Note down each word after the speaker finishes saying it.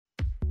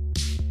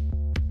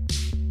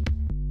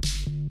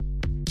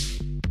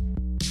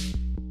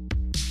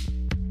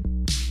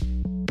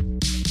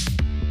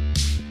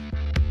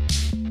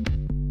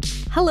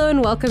Hello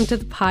and welcome to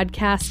the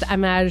podcast.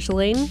 I'm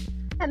Adeline.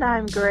 And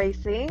I'm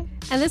Gracie.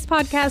 And this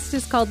podcast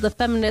is called The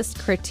Feminist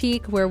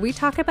Critique, where we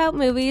talk about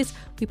movies,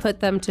 we put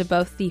them to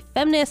both the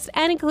feminist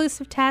and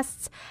inclusive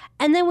tests,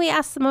 and then we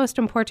ask the most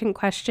important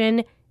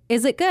question,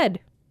 is it good?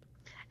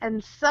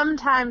 And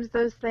sometimes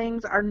those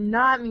things are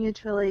not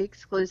mutually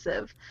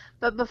exclusive.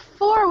 But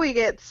before we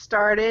get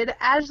started,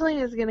 Adeline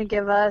is going to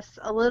give us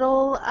a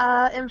little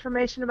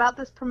information about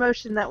this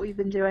promotion that we've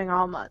been doing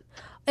all month.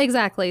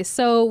 Exactly.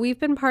 So we've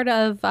been part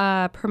of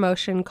a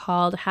promotion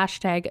called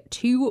hashtag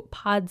 2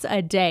 pods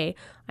a day.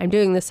 I'm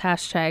doing this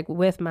hashtag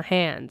with my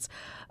hands.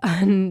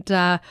 And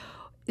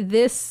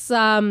this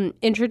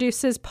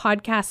introduces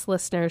podcast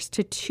listeners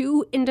to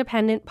 2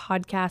 independent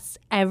podcasts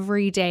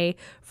every day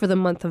for the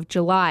month of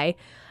July.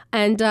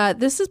 And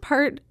this is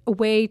a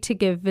way to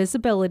give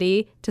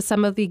visibility to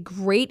some of the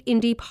great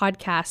indie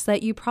podcasts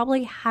that you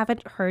probably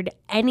haven't heard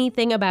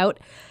anything about,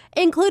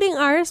 including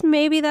ours.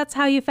 Maybe that's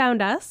how you found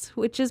us,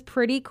 which is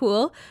pretty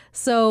cool.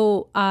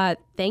 So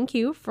thank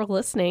you for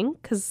listening,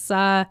 because,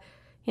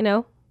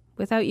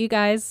 without you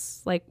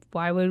guys,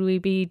 why would we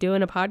be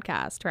doing a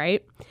podcast,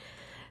 right?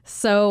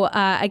 So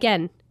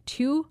again,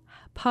 2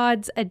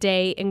 pods a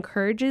day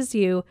encourages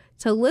you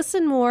to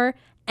listen more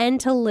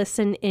and to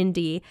listen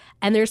indie.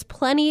 And there's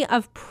plenty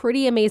of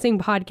pretty amazing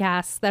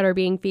podcasts that are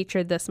being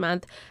featured this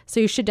month.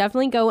 So you should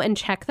definitely go and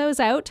check those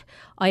out.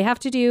 All you have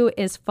to do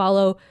is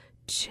follow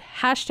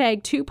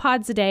hashtag 2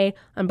 pods a day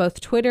on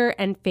both Twitter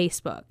and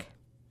Facebook.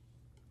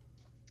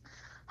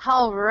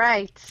 All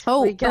right.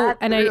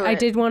 I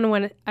did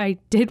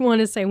want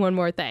to say one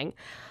more thing.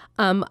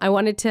 I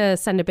wanted to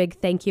send a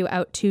big thank you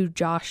out to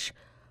Josh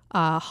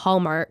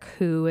Hallmark,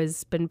 who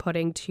has been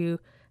putting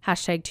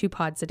hashtag 2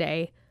 pods a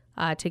day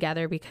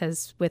together,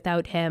 because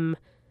without him,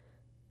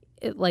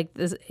 it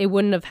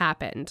wouldn't have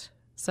happened.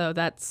 So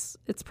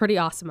it's pretty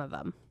awesome of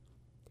him.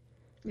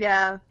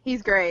 Yeah,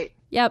 he's great.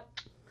 Yep.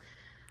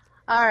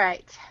 All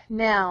right.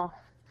 Now,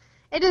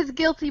 it is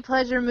Guilty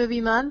Pleasure Movie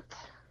Month,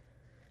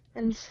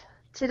 and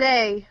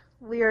today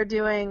we are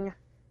doing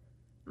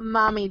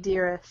Mommie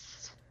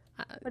Dearest,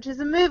 which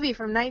is a movie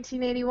from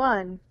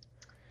 1981.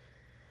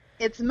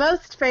 It's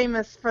most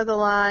famous for the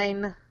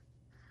line,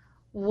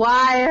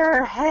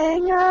 "Wire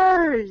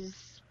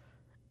hangers."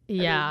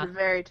 Yeah. That is a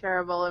very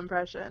terrible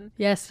impression.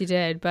 Yes, you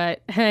did,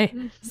 but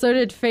hey, so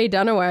did Faye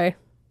Dunaway.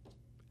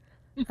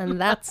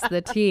 And that's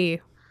the tea.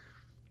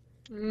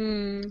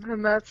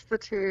 And that's the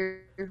tea.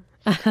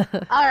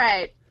 All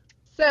right.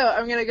 So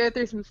I'm going to go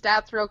through some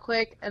stats real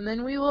quick, and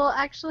then we will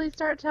actually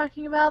start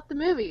talking about the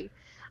movie.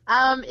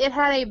 It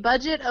had a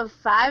budget of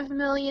 $5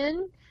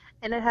 million,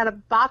 and it had a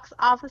box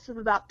office of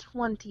about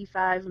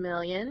 $25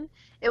 million.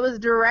 It was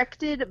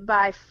directed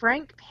by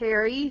Frank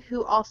Perry,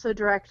 who also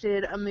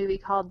directed a movie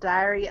called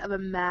Diary of a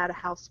Mad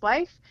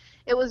Housewife.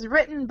 It was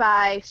written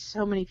by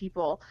so many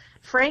people.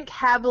 Frank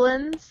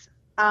Hablins,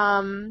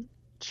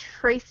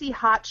 Tracy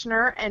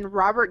Hotchner, and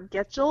Robert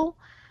Getchell.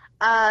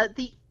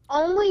 The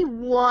only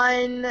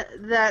one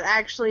that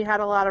actually had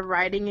a lot of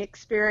writing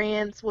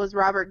experience was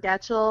Robert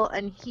Getchell,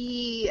 and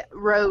he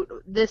wrote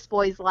This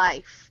Boy's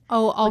Life.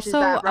 Oh, also which is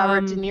that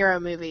Robert De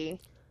Niro movie.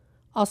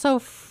 Also,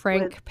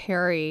 Frank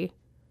Perry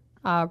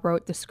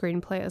wrote the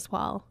screenplay as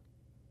well.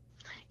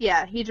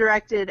 Yeah, he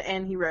directed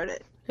and he wrote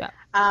it. Yeah.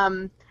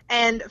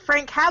 And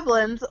Frank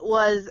Hablins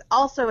was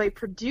also a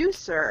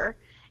producer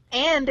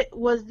and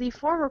was the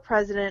former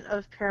president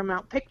of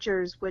Paramount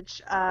Pictures,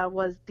 which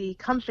was the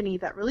company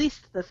that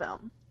released the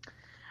film.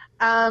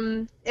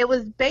 It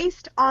was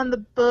based on the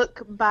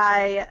book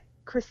by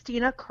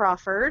Christina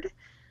Crawford.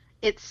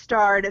 It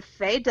starred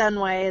Faye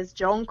Dunaway as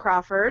Joan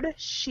Crawford.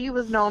 She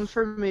was known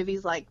for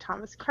movies like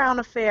Thomas Crown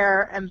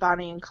Affair and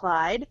Bonnie and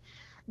Clyde.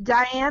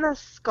 Diana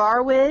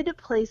Scarwood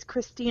plays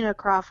Christina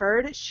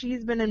Crawford.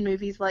 She's been in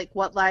movies like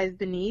What Lies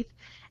Beneath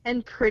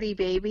and Pretty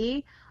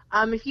Baby.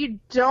 If you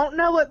don't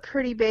know what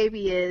Pretty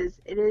Baby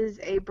is, it is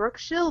a Brooke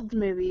Shields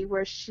movie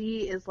where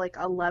she is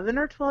 11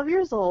 or 12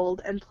 years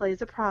old and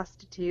plays a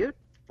prostitute.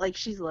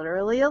 She's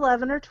literally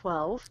 11 or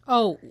 12.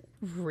 Oh,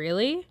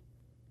 really?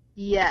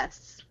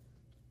 Yes.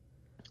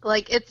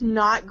 It's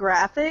not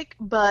graphic,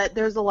 but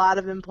there's a lot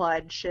of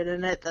implied shit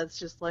in it that's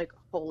just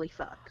holy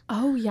fuck.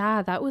 Oh,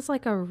 yeah. That was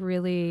a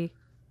really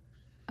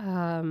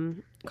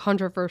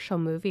controversial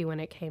movie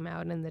when it came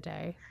out in the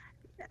day.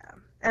 Yeah.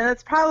 And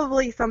it's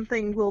probably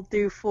something we'll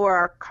do for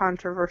our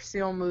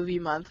controversial movie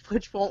month,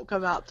 which won't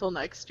come out till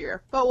next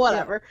year. But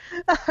whatever.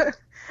 Yeah.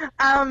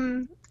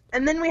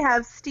 And then we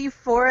have Steve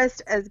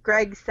Forrest as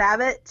Greg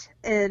Sabat,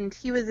 and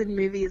he was in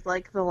movies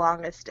like The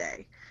Longest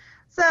Day.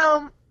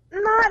 So,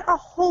 not a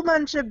whole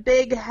bunch of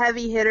big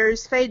heavy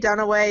hitters. Faye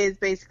Dunaway is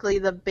basically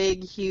the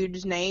big,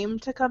 huge name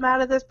to come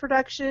out of this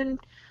production.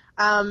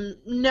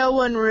 No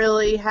one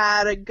really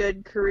had a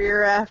good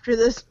career after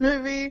this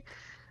movie.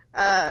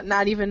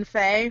 Not even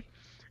Faye.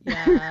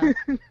 Yeah.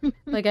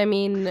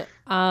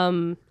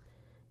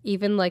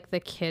 Even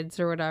the kids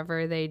or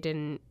whatever, they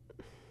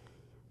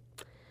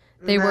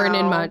weren't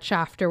in much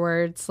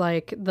afterwards.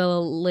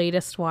 The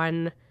latest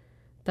one,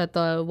 that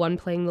the one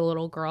playing the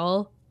little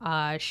girl,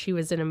 She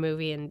was in a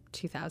movie in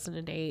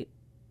 2008.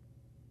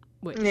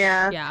 Which,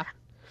 Yeah. yeah.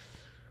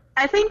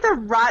 I think the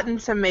Rotten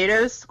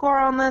Tomatoes score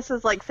on this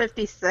is like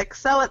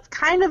 56, so it's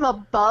kind of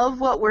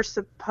above what we're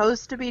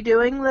supposed to be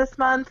doing this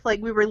month.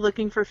 Like, we were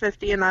looking for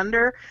 50 and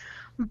under.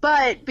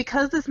 But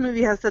because this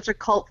movie has such a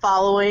cult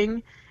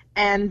following,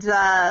 and,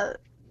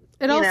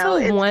 It also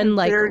it's won,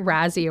 like, considered...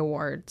 Razzie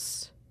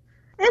Awards.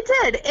 It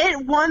did.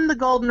 It won the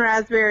Golden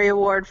Raspberry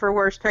Award for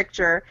Worst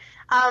Picture.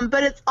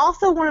 But it's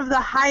also one of the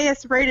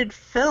highest rated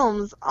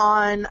films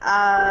on,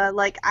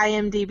 like,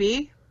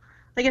 IMDb.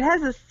 Like, it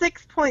has a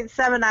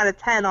 6.7 out of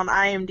 10 on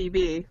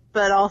IMDb,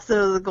 but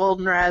also the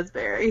Golden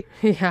Raspberry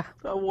Yeah.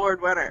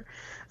 Award winner.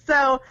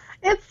 So,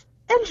 it's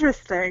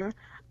interesting.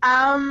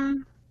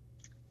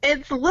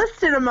 It's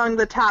listed among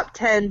the top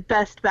 10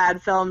 best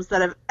bad films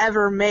that have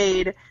ever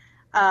made,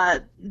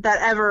 that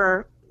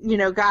ever,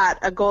 got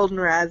a Golden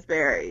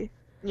Raspberry,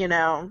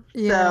 Yeah.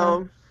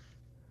 So,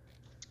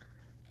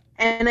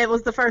 and it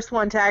was the first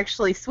one to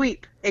actually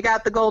sweep. It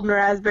got the Golden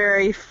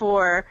Raspberry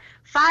for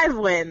 5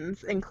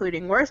 wins,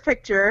 including Worst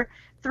Picture,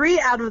 3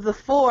 out of the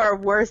 4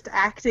 Worst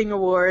Acting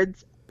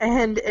Awards,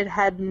 and it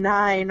had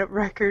 9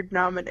 record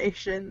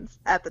nominations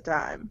at the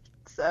time.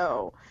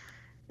 So,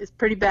 it's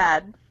pretty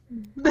bad.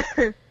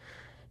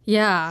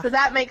 Yeah. So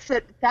that makes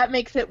it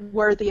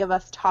worthy of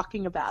us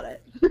talking about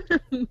it.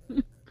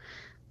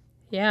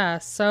 Yeah.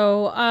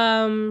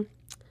 So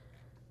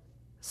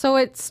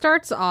it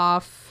starts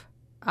off.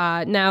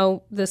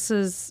 Now this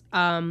is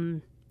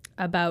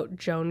about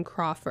Joan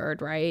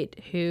Crawford, right?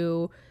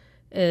 Who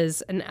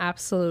is an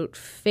absolute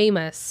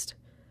famous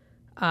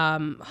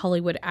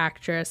Hollywood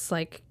actress,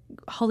 like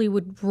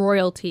Hollywood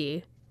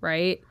royalty,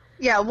 right?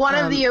 Yeah, one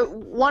of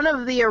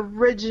the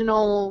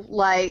original,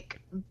 like,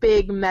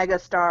 big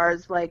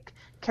megastars, like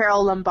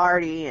Carol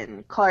Lombardi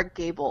and Clark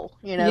Gable.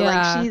 Yeah.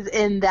 Like, she's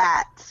in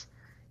that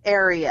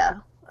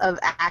area of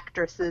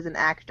actresses and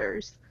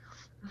actors.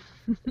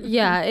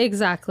 Yeah,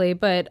 exactly.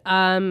 But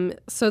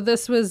so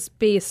this was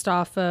based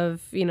off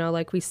of,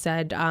 like we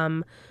said,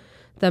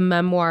 the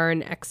memoir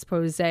and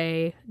expose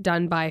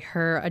done by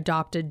her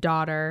adopted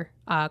daughter,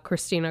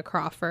 Christina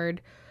Crawford.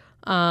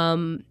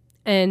 And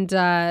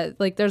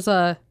like there's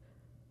a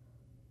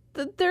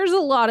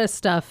lot of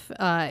stuff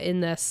in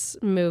this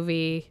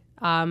movie,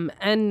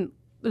 and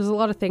there's a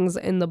lot of things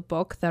in the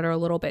book that are a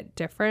little bit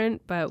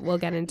different, but we'll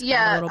get into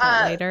that a little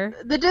bit later.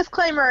 The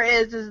disclaimer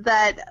is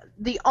that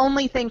the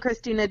only thing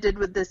Christina did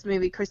with this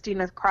movie,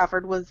 Christina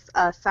Crawford, was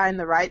sign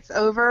the rights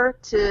over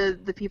to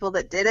the people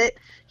that did it.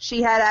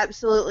 She had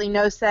absolutely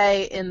no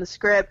say in the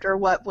script or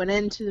what went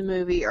into the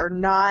movie or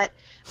not.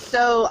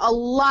 So a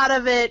lot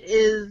of it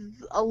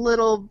is a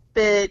little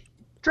bit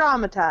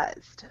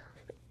dramatized.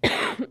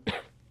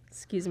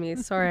 Excuse me.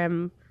 Sorry,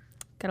 I'm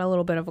got a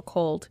little bit of a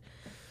cold.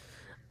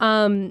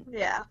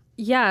 Yeah.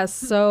 Yeah,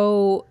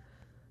 so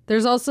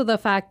there's also the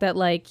fact that,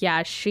 like,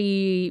 yeah,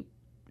 she,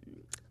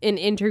 in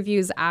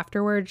interviews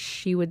afterwards,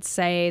 she would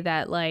say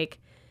that, like,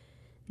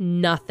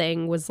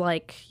 nothing was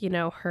like,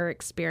 her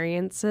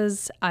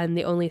experiences, and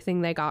the only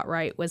thing they got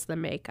right was the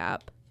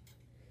makeup.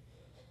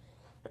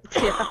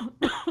 Yeah.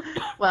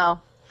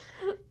 Well,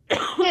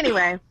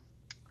 anyway.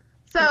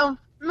 So,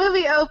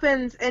 movie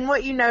opens, and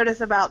what you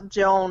notice about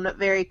Joan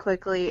very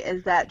quickly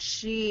is that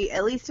she,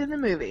 at least in the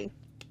movie,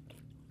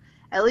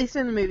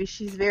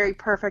 she's very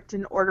perfect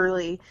and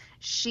orderly.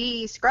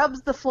 She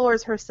scrubs the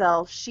floors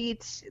herself. She,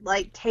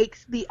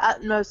 takes the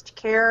utmost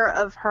care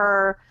of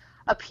her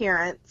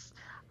appearance,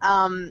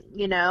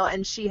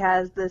 and she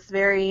has this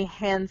very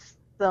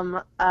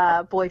handsome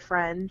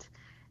boyfriend.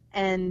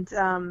 And,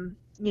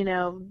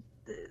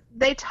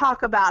 they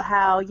talk about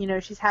how,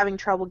 she's having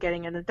trouble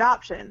getting an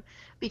adoption.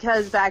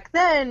 Because back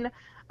then,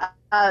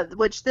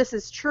 which this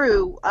is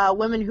true,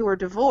 women who were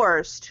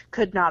divorced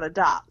could not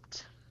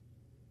adopt.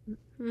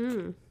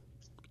 Mm.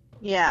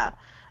 Yeah.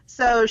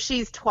 So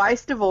she's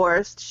twice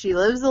divorced. She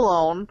lives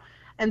alone.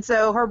 And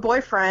so her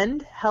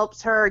boyfriend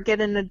helps her get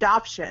an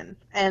adoption.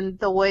 And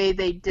the way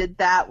they did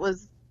that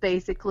was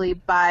basically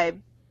by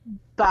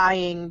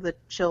buying the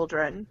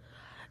children.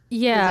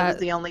 Yeah. That was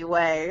the only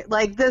way.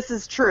 Like, this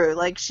is true.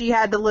 Like, she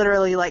had to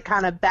literally, like,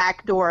 kind of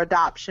backdoor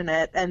adoption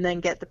it and then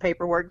get the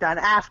paperwork done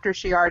after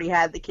she already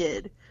had the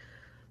kid.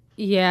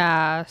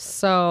 Yeah.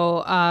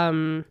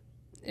 So,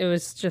 it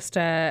was just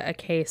a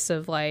case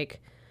of, like,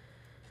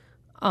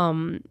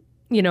 an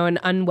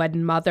unwed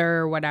mother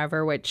or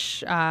whatever,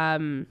 which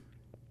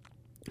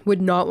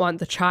would not want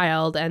the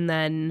child, and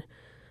then,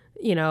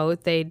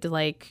 they'd,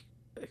 like,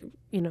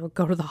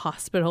 go to the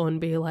hospital and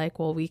be like,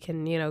 well, we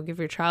can, give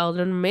your child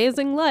an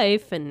amazing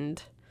life,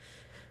 and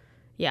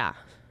yeah.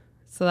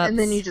 So that's... And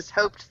then you just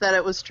hoped that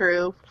it was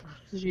true,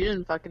 because you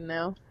didn't fucking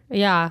know.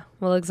 Yeah,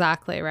 well,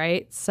 exactly,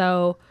 right?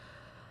 So,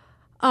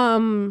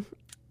 that's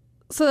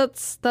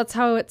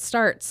how it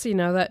starts,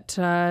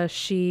 that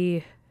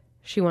she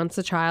wants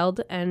a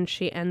child, and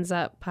she ends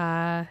up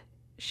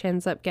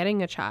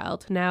getting a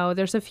child. Now,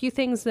 there's a few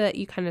things that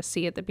you kind of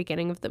see at the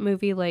beginning of the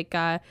movie, like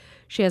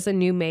she has a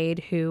new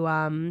maid who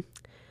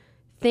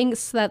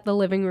thinks that the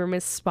living room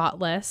is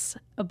spotless,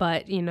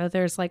 but, you know,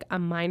 there's like a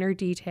minor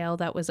detail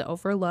that was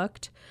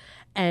overlooked,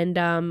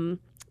 and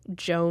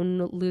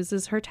Joan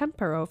loses her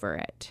temper over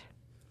it.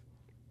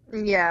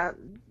 Yeah.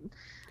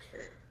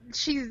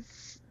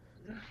 She's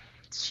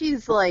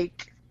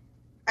like,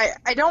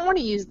 I don't want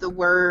to use the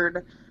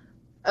word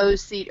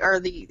OCD or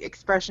the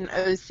expression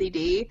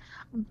OCD,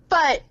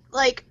 but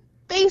like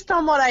based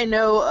on what I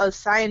know of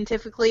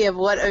scientifically of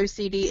what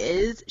OCD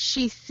is,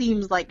 she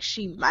seems like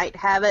she might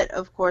have it.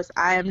 Of course,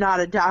 I am not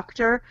a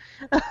doctor,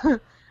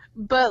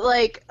 but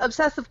like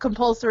obsessive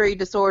compulsory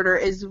disorder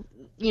is,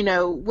 you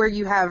know, where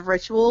you have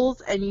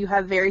rituals and you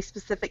have very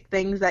specific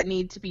things that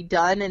need to be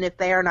done, and if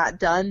they are not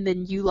done,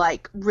 then you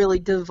like really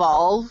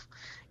dissolve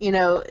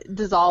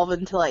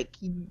into like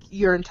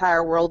your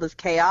entire world is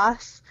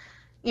chaos,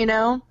 you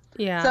know?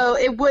 Yeah. So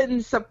it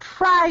wouldn't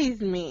surprise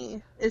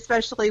me,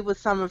 especially with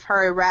some of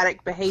her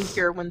erratic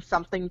behavior when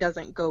something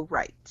doesn't go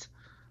right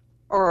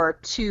or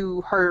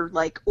to her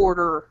like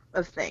order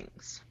of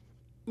things.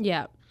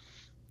 Yeah.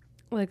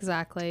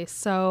 Exactly.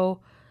 So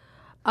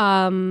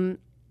now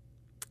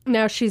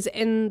she's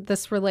in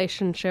this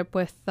relationship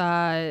with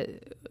the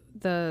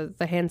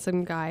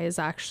handsome guy is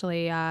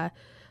actually a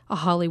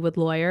Hollywood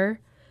lawyer,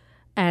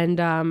 and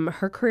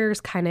her career is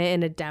kind of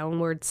in a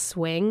downward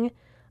swing.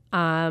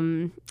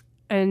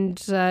 And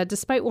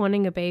despite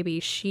wanting a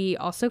baby, she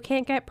also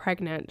can't get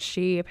pregnant.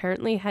 She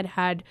apparently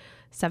had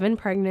 7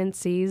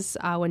 pregnancies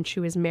when she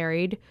was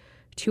married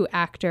to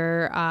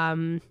actor.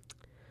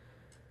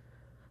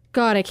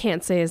 God, I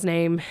can't say his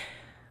name.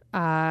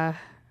 Francot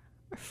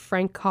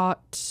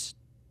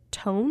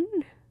Tone?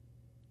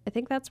 I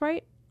think that's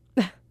right.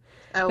 Oh,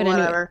 but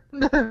whatever.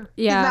 Anyway,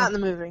 yeah. He's not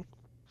in the movie.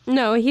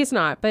 No, he's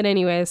not. But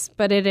anyways,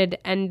 but it had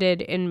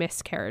ended in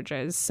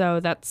miscarriages. So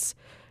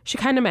she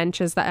kind of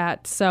mentions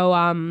that.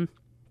 So,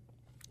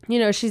 you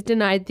know, she's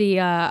denied the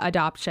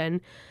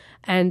adoption,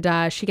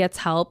 and she gets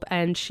help,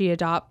 and she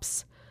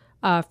adopts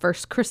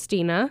first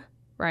Christina,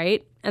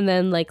 right? And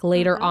then like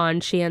later on,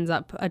 she ends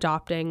up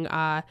adopting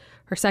her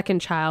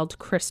second child,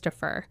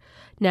 Christopher.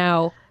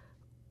 Now,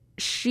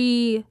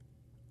 she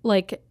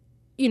like,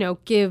 you know,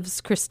 gives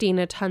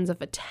Christina tons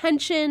of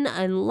attention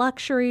and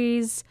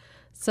luxuries,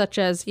 such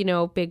as, you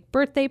know, big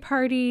birthday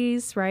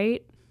parties,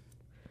 right?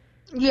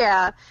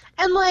 Yeah.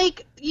 And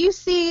like you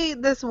see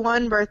this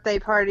one birthday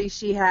party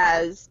she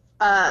has,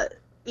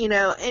 you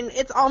know, and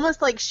it's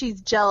almost like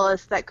she's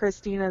jealous that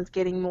Christina's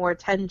getting more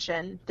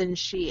attention than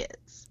she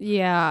is.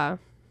 Yeah.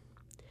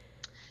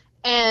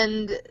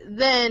 And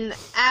then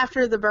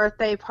after the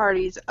birthday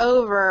party's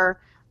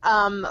over,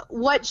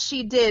 what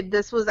she did,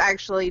 this was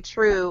actually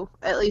true,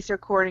 at least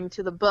according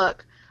to the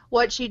book,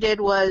 what she did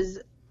was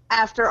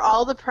after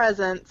all the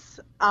presents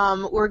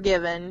were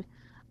given,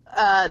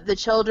 the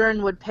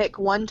children would pick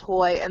one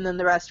toy and then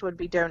the rest would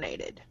be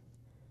donated.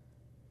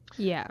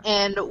 Yeah.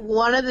 And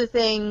one of the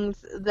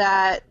things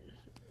that,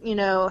 you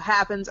know,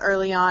 happens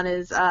early on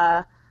is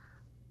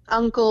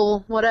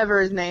Uncle,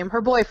 whatever his name,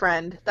 her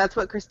boyfriend. That's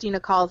what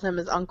Christina calls him,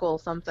 is Uncle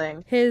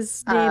something.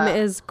 His name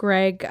is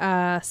Greg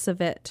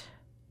Savitt.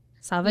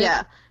 Savitt?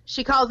 Yeah,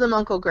 she calls him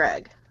Uncle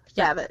Greg.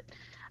 Savitt.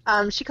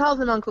 She calls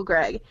him Uncle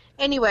Greg.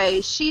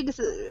 Anyway,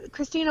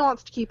 Christina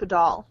wants to keep a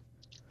doll.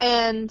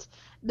 And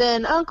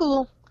then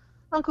Uncle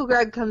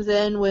Greg comes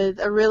in with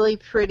a really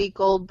pretty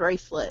gold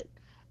bracelet.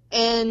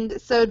 And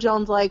so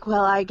Joan's like,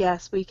 well, I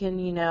guess we can,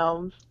 you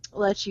know,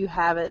 let you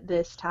have it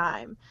this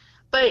time.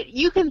 But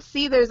you can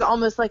see there's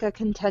almost like a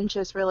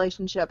contentious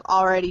relationship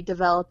already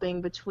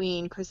developing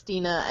between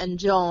Christina and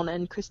Joan,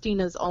 and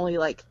Christina's only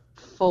like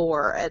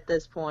 4 at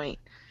this point.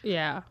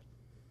 Yeah.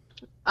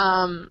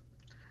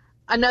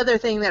 Another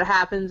thing that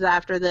happens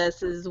after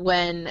this is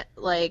when,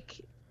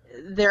 like,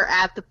 they're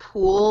at the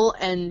pool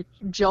and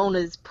Joan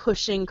is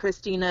pushing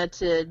Christina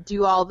to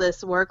do all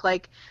this work.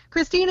 Like,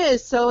 Christina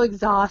is so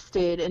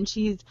exhausted and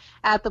she's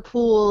at the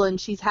pool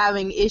and she's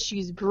having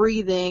issues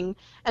breathing,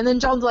 and then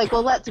Joan's like,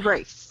 well, let's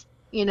race,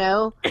 you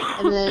know?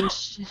 And then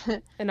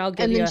and I'll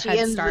give you a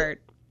head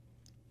start.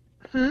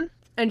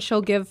 And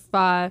she'll give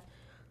a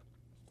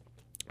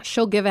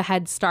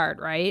head start,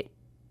 right?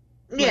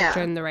 Yeah. Like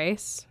during the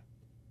race.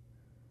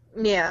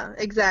 Yeah,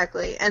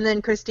 exactly. And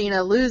then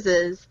Christina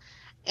loses,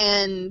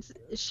 and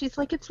she's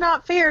like, it's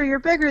not fair, you're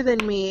bigger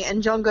than me.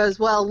 And Joan goes,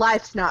 well,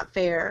 life's not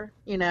fair,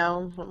 you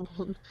know.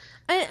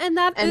 And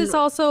that is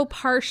also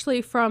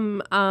partially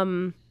from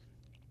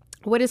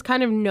what is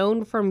kind of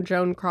known from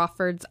Joan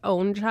Crawford's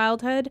own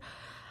childhood.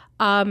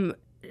 You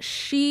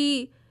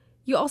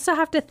also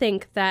have to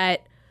think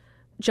that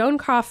Joan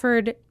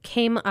Crawford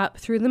came up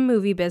through the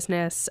movie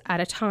business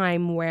at a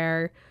time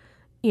where,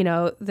 you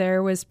know,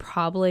 there was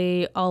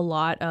probably a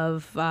lot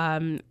of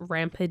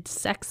rampant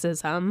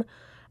sexism.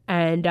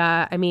 And,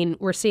 I mean,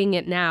 we're seeing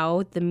it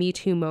now, the Me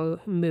Too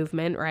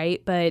movement, right?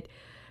 But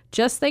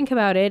just think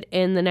about it.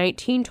 In the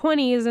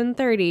 1920s and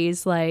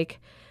 30s,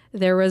 like,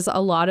 there was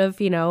a lot of,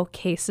 you know,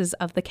 cases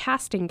of the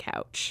casting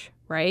couch,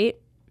 right?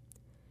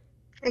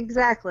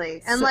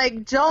 Exactly. And,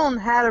 like, Joan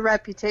had a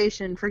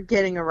reputation for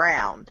getting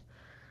around.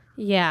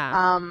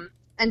 Yeah.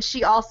 And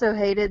she also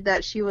hated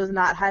that she was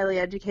not highly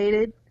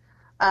educated.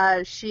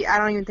 I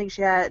don't even think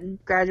she had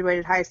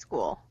graduated high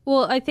school.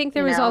 Well, I think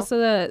there You was know? also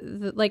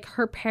the like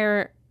her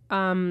parent,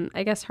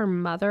 I guess her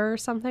mother or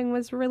something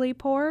was really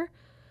poor.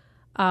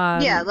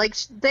 Yeah, Um, like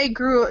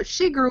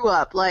she grew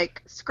up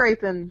like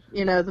scraping,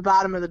 the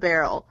bottom of the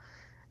barrel.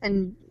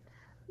 And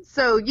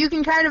so you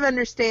can kind of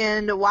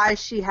understand why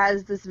she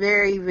has this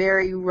very,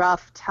 very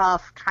rough,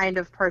 tough kind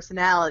of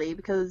personality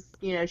because,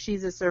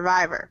 she's a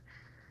survivor.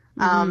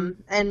 mhm.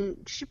 And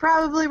she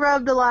probably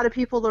rubbed a lot of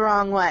people the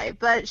wrong way,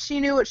 but she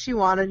knew what she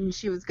wanted and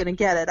she was going to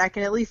get it. I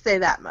can at least say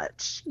that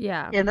much,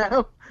 Yeah. you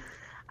know?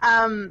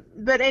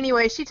 But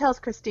anyway, she tells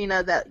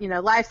Christina that,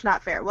 life's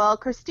not fair. Well,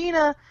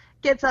 Christina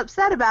gets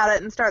upset about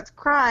it and starts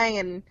crying,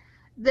 and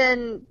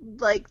then,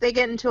 like, they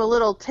get into a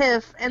little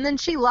tiff, and then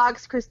she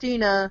locks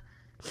Christina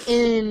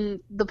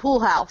in the pool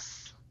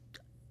house.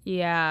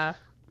 Yeah.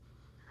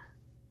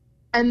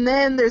 And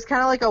then there's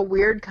kind of like a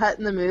weird cut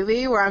in the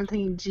movie where I'm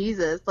thinking,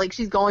 Jesus, like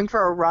she's going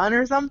for a run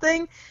or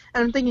something.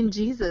 And I'm thinking,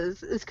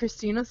 Jesus, is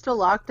Christina still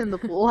locked in the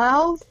pool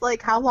house?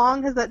 Like, how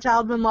long has that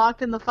child been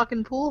locked in the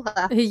fucking pool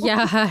house?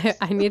 Yeah,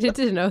 I needed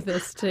to know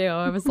this too.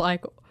 I was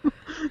like,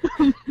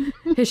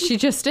 is she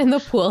just in the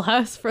pool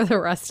house for the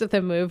rest of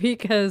the movie?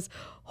 Because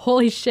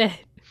holy shit.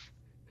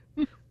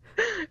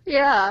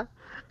 Yeah.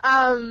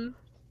 Um,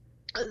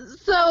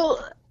 so,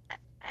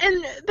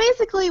 and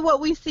basically what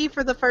we see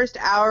for the first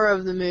hour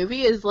of the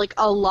movie is like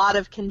a lot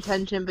of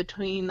contention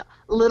between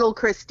little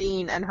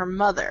Christine and her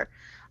mother.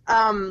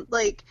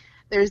 Like,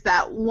 there's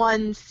that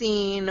one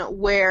scene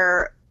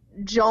where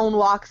Joan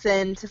walks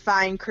in to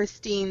find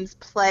Christine's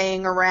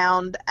playing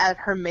around at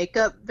her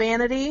makeup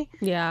vanity,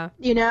 Yeah.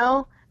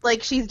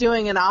 like she's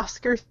doing an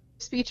Oscar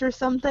speech or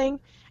something.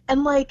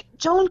 And like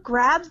Joan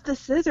grabs the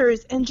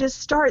scissors and just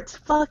starts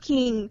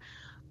fucking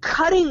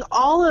cutting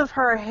all of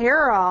her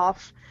hair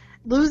off,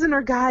 losing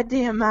her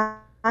goddamn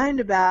mind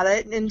about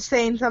it, and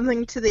saying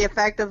something to the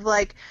effect of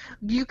like,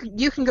 you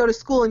can go to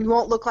school and you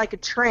won't look like a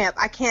tramp.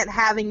 I can't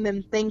having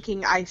them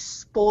thinking I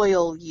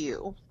spoil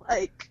you.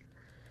 Like,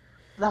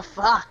 the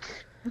fuck.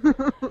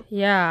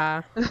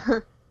 Yeah.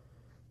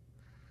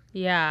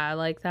 Yeah,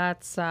 like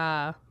that's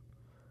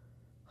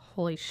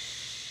holy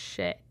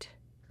shit.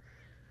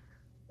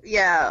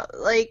 Yeah,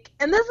 like,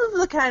 and this is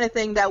the kind of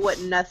thing that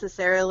wouldn't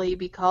necessarily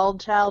be called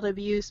child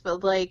abuse,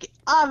 but like,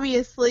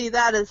 obviously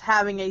that is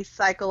having a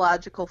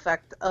psychological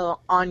effect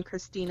on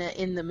Christina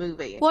in the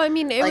movie. Well, I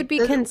mean, it would Like, be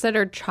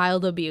considered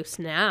child abuse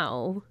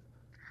now.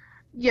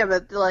 yeah,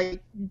 but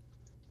like,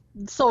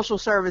 social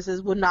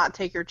services would not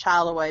take your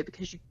child away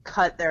because you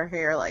cut their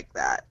hair like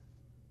that.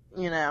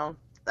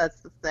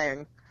 That's the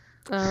thing.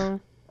 Oh.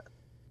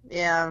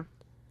 Yeah.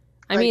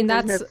 I Like, mean,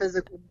 there's no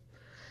physical.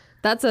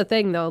 that's a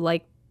thing though,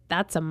 like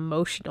that's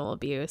emotional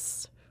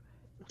abuse.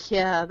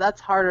 Yeah,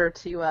 that's harder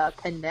to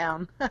pin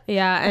down.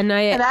 Yeah, and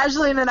And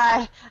Ashley and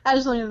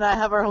I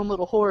have our own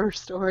little horror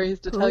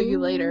stories to tell you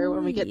later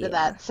when we get to yeah.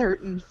 that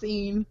certain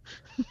scene.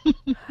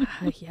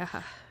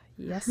 Yeah.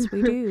 Yes,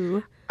 we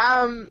do.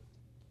 Um,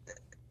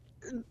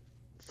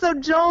 so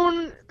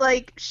Joan,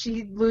 like,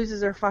 she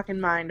loses her fucking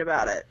mind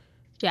about it.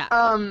 Yeah.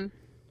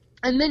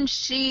 And then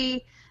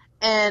she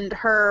and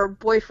her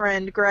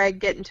boyfriend Greg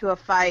get into a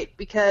fight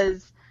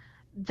because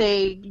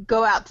they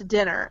go out to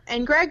dinner,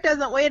 and Greg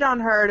doesn't wait on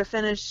her to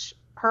finish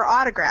her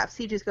autographs.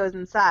 He just goes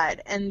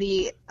inside, and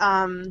the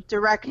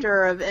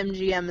director of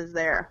MGM is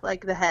there,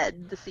 like the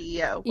head, the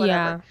CEO, whatever.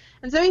 Yeah.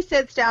 And so he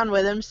sits down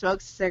with him,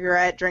 smokes a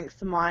cigarette, drinks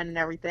some wine and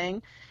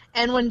everything.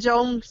 And when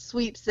Joan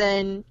sweeps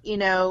in,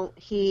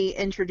 he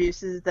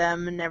introduces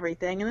them and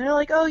everything. And they're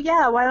like, oh,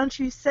 yeah, why don't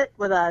you sit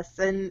with us?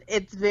 And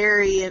it's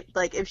very,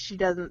 like, if she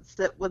doesn't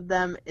sit with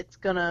them, it's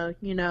gonna,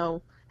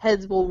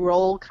 heads will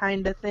roll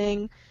kind of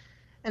thing.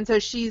 And so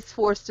she's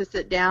forced to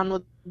sit down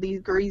with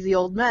these greasy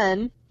old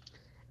men.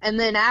 And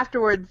then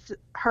afterwards,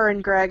 her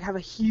and Greg have a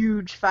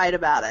huge fight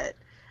about it.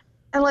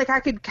 And, like,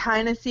 I could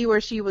kind of see where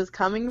she was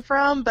coming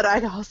from, but I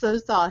also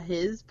saw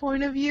his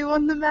point of view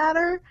on the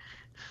matter.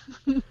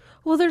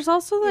 Well, there's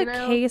also the You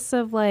know? case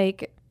of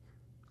like,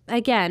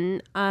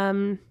 again,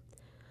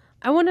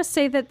 I want to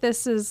say that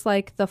this is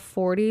like the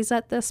 40s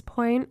at this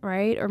point,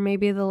 right? Or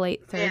maybe the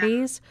late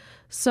 30s. Yeah.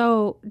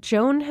 So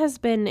Joan has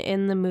been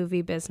in the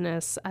movie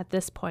business at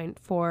this point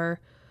for,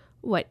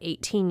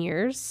 18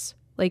 years?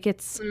 Like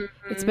it's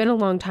been a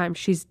long time.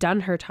 She's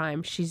done her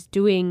time. She's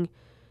doing,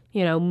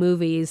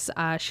 movies.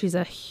 She's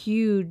a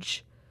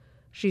huge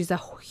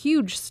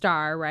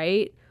star,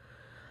 right?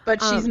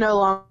 But she's no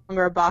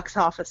longer a box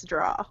office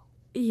draw.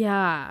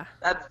 Yeah.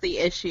 That's the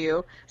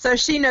issue. So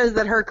she knows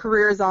that her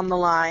career is on the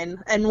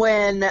line. And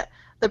when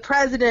the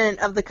president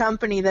of the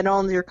company that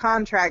owns your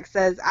contract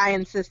says, I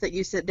insist that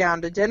you sit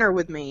down to dinner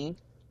with me,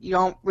 you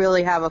don't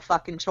really have a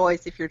fucking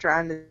choice if you're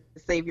trying to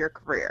save your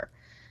career.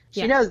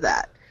 She knows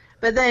that.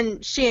 But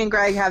then she and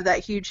Greg have that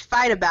huge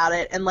fight about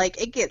it, and, like,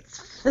 it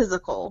gets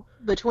physical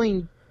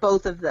between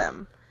both of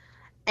them.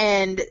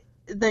 And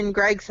then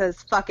Greg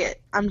says, fuck it,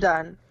 I'm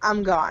done.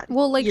 I'm gone.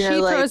 Well, like, she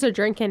throws a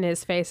drink in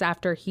his face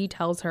after he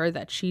tells her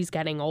that she's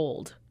getting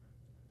old.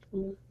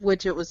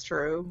 which it was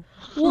true.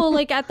 Well,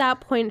 like at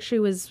that point, she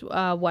was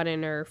what,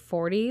 in her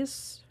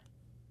 40s?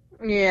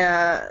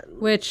 Yeah.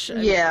 Which,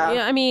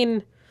 Yeah. I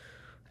mean,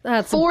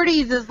 that's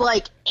 40s is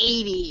like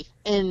 80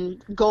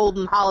 in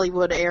golden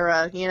Hollywood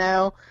era, you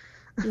know?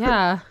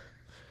 yeah.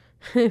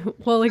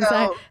 Well,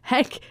 exactly. So,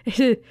 Heck,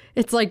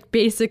 it's like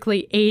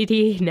basically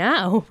 80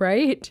 now,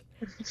 right?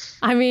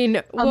 I mean,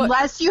 what?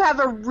 unless you have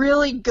a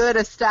really good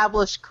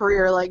established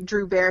career like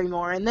Drew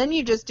Barrymore, and then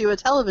you just do a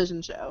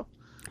television show.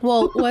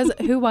 Well,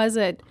 who was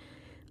it?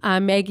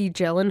 Maggie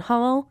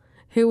Gyllenhaal,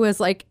 who was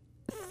like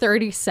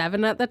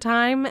 37 at the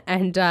time,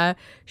 and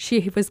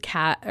she was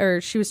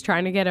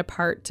trying to get a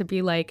part to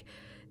be like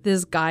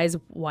this guy's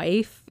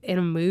wife in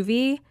a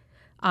movie,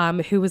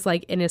 who was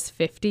like in his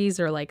 50s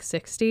or like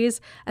 60s,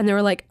 and they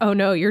were like, "Oh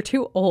no, you're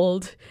too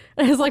old."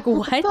 And I was like,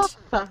 "What?" What the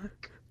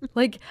fuck?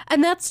 Like,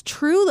 and that's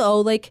true though.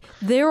 Like,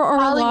 there are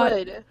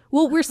Hollywood. a lot.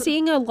 Well, we're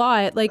seeing a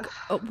lot. Like,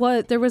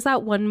 what? There was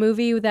that one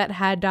movie that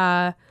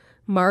had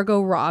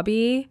Margot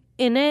Robbie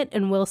in it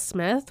and Will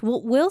Smith.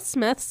 Well, Will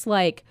Smith's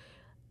like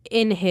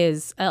in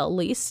his at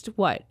least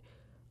what,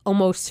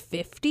 almost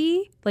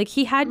 50. Like,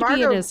 he had to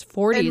be in his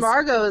 40s. And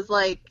Margot is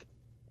like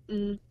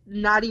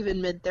not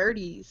even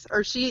mid-30s,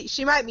 or she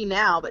might be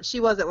now, but she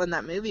wasn't when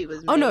that movie was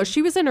made. Oh no,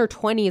 she was in her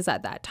 20s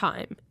at that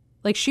time.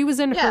 Like, she was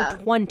in her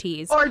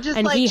 20s, or just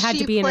and like he had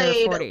she to be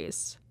played, in her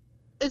 40s.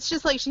 It's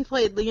just like she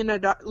played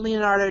Leonardo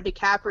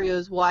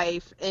DiCaprio's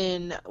wife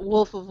in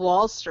Wolf of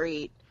Wall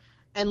Street,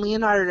 and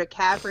Leonardo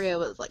DiCaprio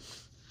was like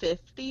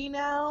 50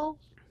 now.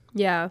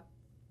 Yeah.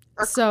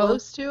 Or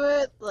close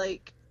to it.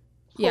 Like,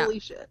 holy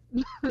shit.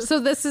 So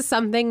this is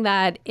something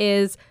that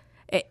it's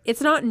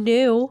not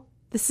new.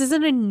 This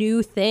isn't a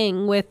new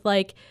thing with,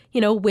 like, you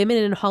know, women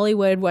in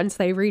Hollywood. Once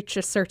they reach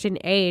a certain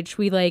age,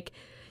 we, like,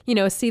 you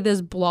know, see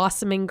this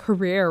blossoming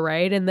career,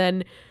 right? And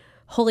then,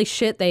 holy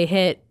shit, they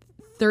hit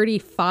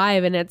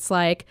 35 and it's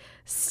like,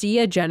 see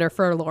ya,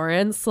 Jennifer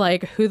Lawrence.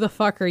 Like, who the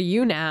fuck are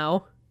you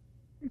now?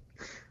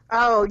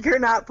 Oh, you're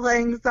not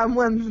playing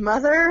someone's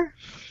mother?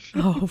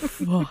 Oh,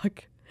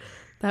 fuck.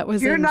 That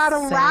was You're insane. not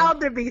allowed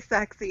to be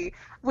sexy.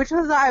 Which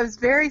was, I was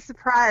very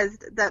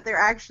surprised that they're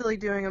actually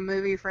doing a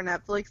movie for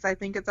Netflix. I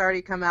think it's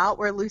already come out,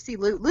 where Lucy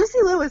Liu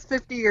is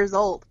 50 years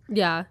old.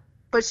 Yeah.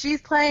 But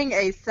she's playing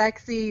a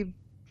sexy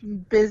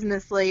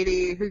business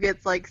lady who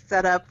gets, like,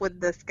 set up with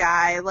this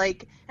guy,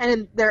 like,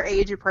 and they're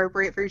age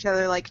appropriate for each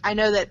other. Like, I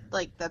know that,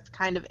 like, that's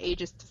kind of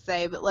ageist to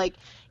say, but, like,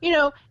 you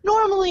know,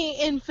 normally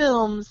in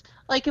films,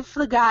 like, if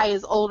the guy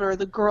is older,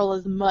 the girl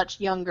is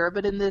much younger,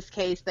 but in this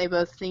case, they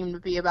both seem to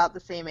be about the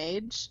same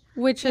age.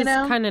 Which is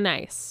kind of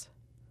nice.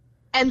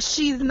 And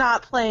she's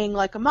not playing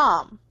like a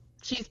mom.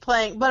 She's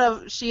playing,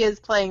 but she is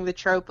playing the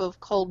trope of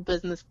cold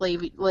business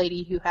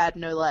lady who had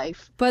no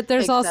life. But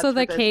there's also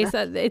the case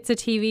that it's a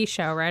TV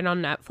show, right,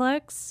 on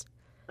Netflix?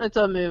 It's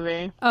a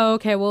movie. Oh,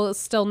 okay. Well,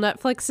 still,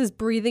 Netflix is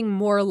breathing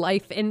more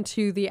life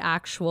into the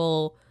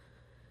actual,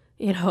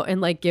 you know,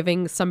 and, like,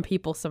 giving some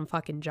people some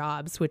fucking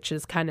jobs, which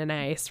is kind of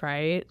nice,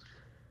 right?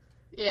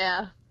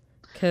 Yeah.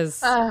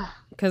 Because,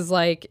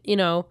 like, you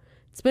know,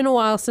 it's been a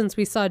while since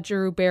we saw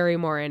Drew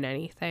Barrymore in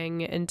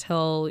anything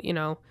until, you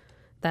know,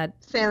 that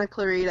Santa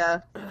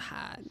Clarita.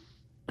 I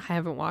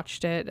haven't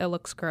watched it. It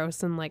looks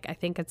gross, and, like, I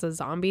think it's a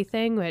zombie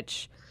thing,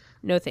 which,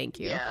 no thank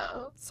you.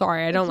 Yeah.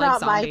 Sorry, I don't like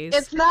zombies.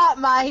 It's not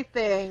my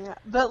thing,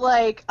 but,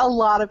 like, a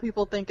lot of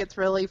people think it's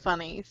really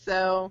funny,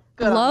 so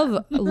good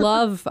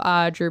love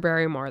Drew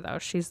Barrymore, though.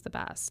 She's the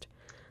best.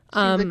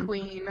 She's a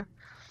queen.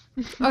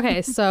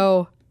 Okay,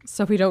 so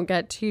we don't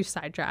get too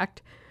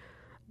sidetracked.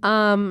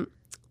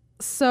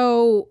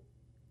 So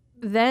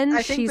then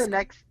I think the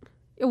next...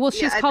 Well,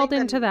 she's called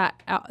into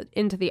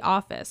the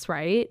office,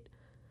 right?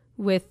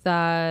 With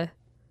the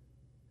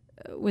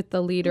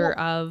leader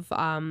of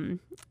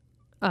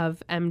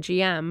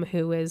MGM,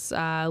 who is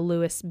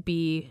Louis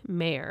B.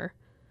 Mayer.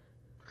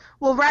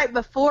 Well, right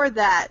before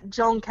that,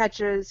 Joan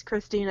catches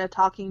Christina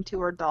talking to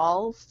her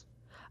dolls.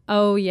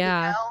 Oh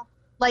yeah. You know?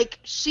 Like,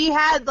 she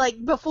had,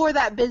 like, before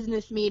that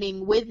business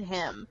meeting with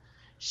him,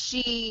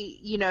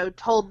 she, you know,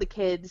 told the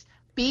kids,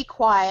 be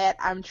quiet,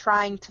 I'm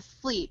trying to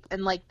sleep,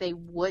 and, like, they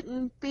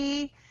wouldn't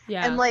be.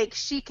 Yeah. And, like,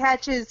 she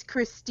catches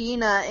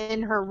Christina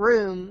in her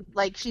room,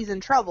 like, she's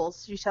in trouble.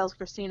 So she tells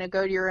Christina,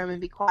 go to your room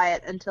and be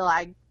quiet until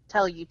I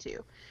tell you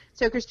to.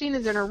 So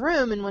Christina's in her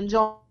room, and when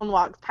Joan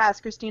walks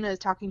past, Christina is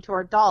talking to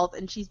her dolls,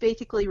 and she's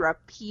basically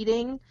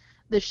repeating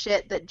the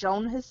shit that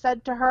Joan has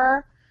said to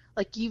her.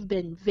 Like, you've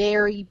been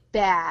very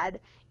bad.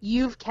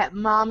 You've kept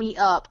mommy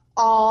up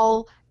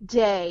all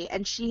day,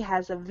 and she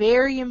has a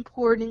very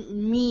important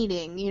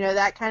meeting, you know,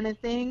 that kind of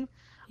thing.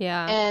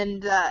 Yeah.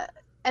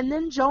 And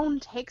then Joan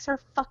takes her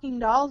fucking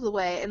dolls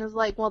away and is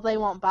like, well, they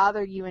won't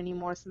bother you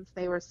anymore since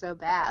they were so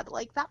bad.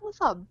 Like, that was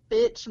a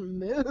bitch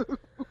move.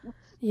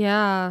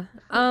 Yeah.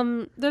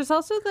 There's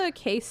also the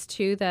case,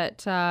 too,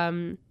 that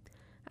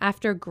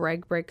after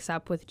Greg breaks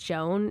up with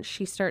Joan,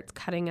 she starts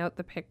cutting out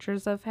the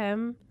pictures of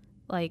him.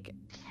 Like,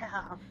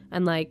 yeah.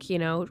 And, like, you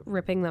know,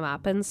 ripping them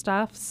up and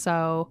stuff.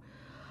 So,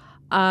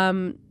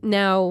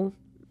 now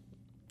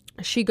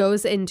she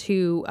goes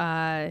into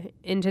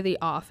the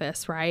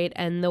office, right?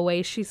 And the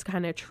way she's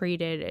kind of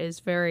treated is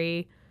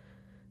very,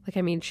 like,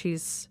 I mean, she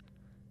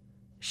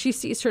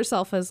sees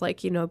herself as,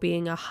 like, you know,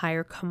 being a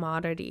higher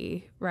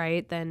commodity,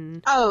 right?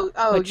 Than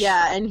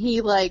Yeah, and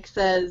he like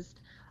says,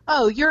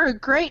 "Oh, you're a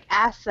great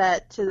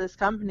asset to this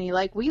company.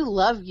 Like, we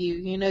love you.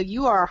 You know,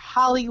 you are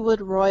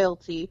Hollywood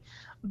royalty,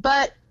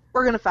 but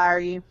we're gonna fire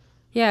you."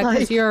 yeah,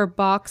 because Like, you're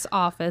box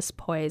office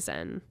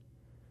poison.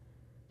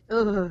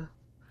 ugh.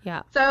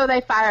 Yeah. So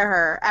they fire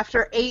her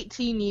after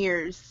 18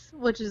 years,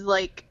 which is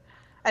like,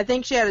 I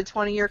think she had a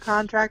 20-year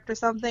contract or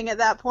something at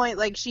that point.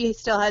 Like, she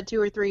still had 2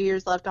 or 3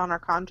 years left on her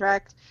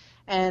contract.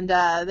 And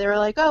they were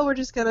like, oh, we're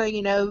just going to,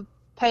 you know,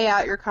 pay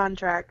out your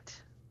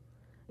contract,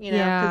 you know,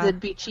 because Yeah. it'd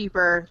be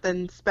cheaper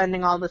than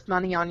spending all this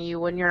money on you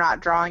when you're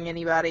not drawing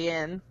anybody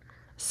in.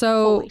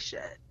 So, Holy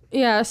shit.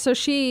 yeah, so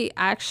she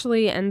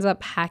actually ends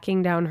up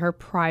hacking down her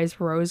prize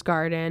rose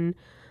garden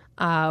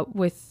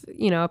with,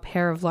 you know, a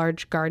pair of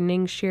large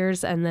gardening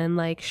shears. And then,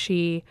 like,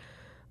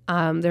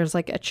 there's,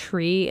 like, a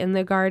tree in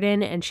the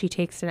garden, and she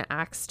takes an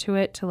axe to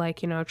it to,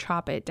 like, you know,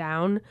 chop it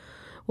down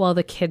while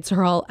the kids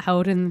are all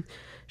out. And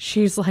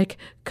she's like,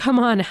 come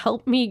on,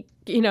 help me,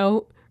 you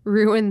know,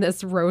 ruin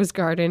this rose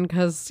garden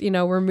because, you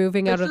know, we're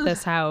moving out of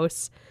this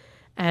house.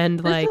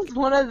 And, like... This is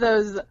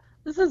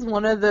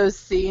one of those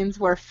scenes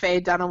where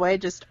Faye Dunaway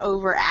just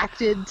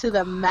overacted to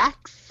the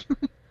max.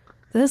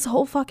 This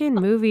whole fucking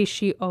movie,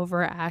 she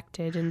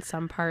overacted in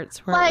some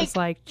parts where it was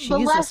like,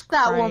 Jesus Bless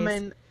that Christ.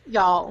 woman,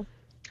 y'all.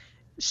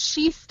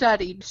 She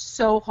studied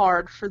so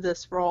hard for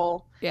this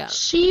role. Yeah.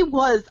 She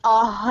was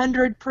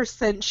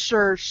 100%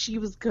 sure she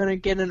was gonna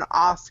get an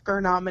Oscar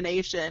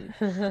nomination.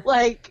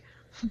 Like,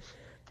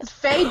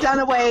 Faye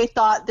Dunaway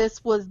thought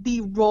this was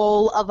the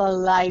role of a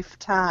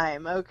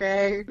lifetime,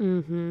 okay?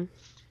 Mm-hmm.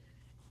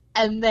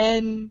 And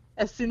then,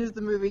 as soon as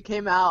the movie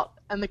came out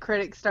and the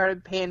critics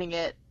started panning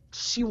it,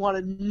 she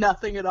wanted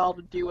nothing at all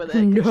to do with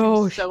it. No, she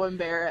was so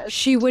embarrassed.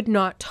 She would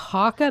not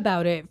talk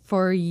about it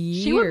for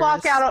years. She would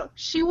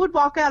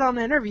walk out on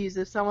interviews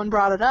if someone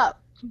brought it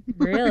up.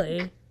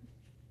 Really?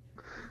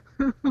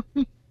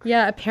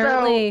 Yeah,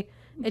 apparently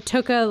it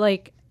took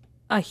a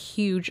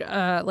huge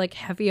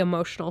heavy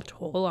emotional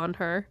toll on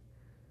her.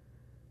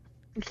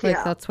 Like,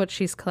 Yeah. that's what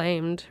she's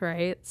claimed,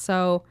 right?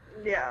 So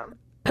Yeah.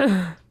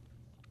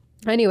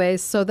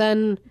 anyways, so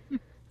then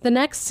the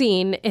next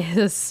scene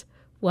is,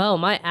 well,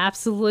 my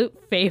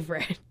absolute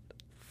favorite.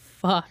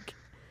 Fuck.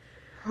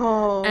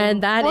 Oh.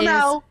 And that is...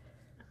 No.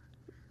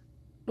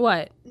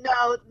 What?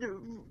 No,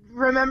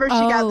 remember she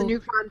got the new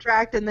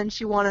contract and then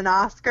she won an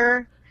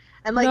Oscar?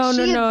 And like had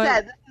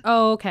said...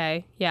 Oh,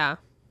 okay. Yeah.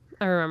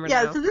 I remember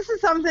now. Yeah, so this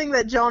is something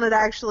that Joan had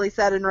actually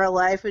said in real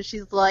life, is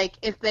she's like,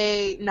 if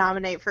they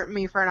nominate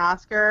me for an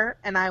Oscar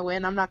and I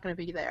win, I'm not going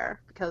to be there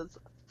because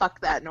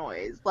fuck that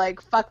noise.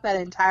 Like, fuck that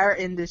entire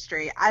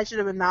industry. I should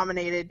have been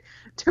nominated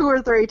 2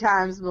 or 3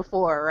 times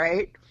before,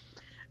 right?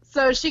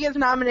 So she gets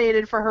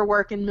nominated for her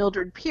work in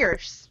Mildred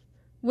Pierce.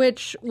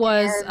 Which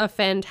was a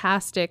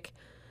fantastic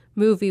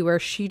movie where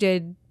she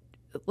did,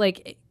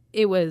 like,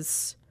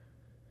 it's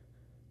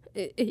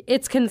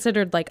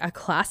considered, like, a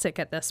classic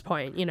at this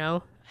point, you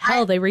know?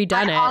 Hell, they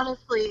redone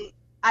it.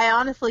 I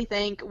honestly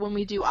think when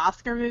we do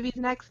Oscar movies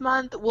next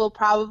month, we'll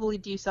probably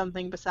do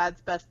something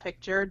besides Best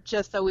Picture,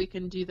 just so we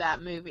can do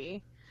that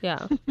movie.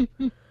 Yeah.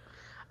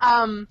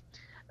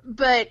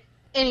 But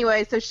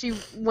anyway, so she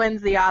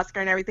wins the Oscar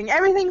and everything.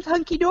 Everything's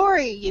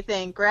hunky-dory, you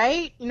think,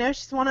 right? You know,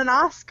 she's won an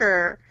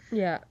Oscar.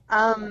 Yeah.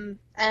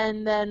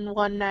 And then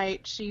one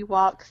night she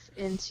walks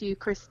into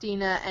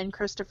Christina and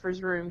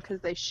Christopher's room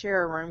because they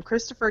share a room.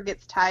 Christopher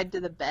gets tied to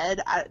the bed.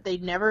 They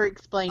never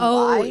explain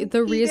why. Oh,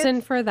 the reason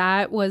for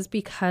that was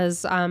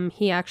because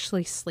he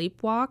actually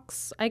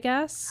sleepwalks, I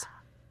guess.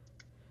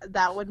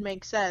 That would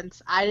make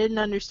sense. I didn't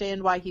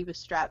understand why he was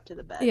strapped to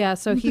the bed. Yeah,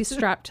 so he's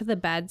strapped to the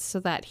bed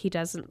so that he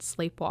doesn't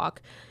sleepwalk.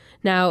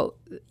 Now,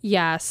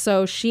 yeah,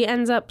 so she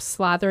ends up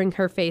slathering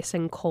her face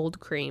in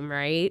cold cream,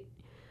 right?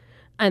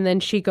 And then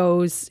she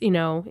goes, you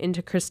know,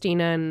 into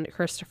Christina and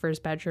Christopher's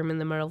bedroom in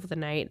the middle of the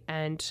night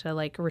and to,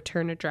 like,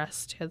 return a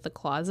dress to the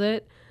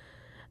closet.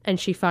 And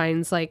she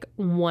finds, like,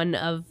 one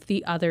of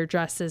the other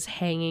dresses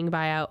hanging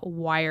by a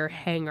wire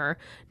hanger.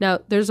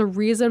 Now, there's a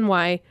reason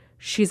why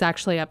she's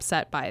actually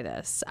upset by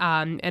this.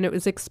 And it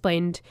was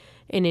explained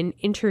in an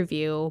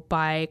interview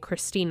by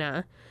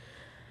Christina.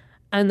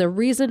 And the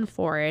reason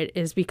for it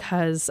is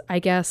because, I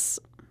guess,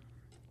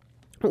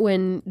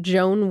 when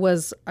Joan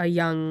was a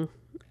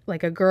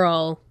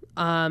girl,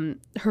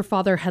 her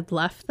father had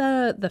left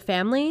the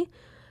family,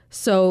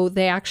 so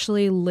they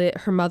actually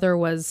her mother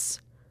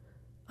was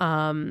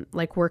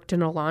worked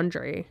in a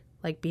laundry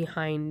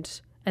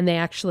behind, and they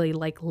actually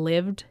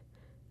lived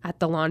at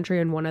the laundry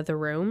in one of the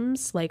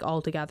rooms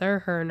all together,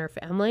 her and her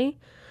family.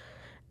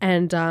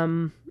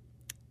 And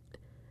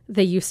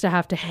they used to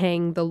have to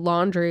hang the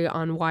laundry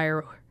on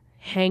wire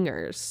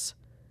hangers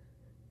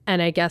And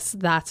I guess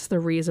that's the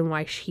reason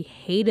why she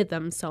hated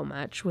them so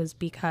much, was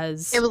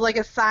because... It was like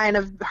a sign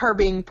of her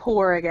being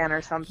poor again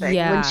or something.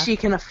 Yeah. When she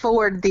can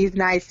afford these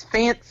nice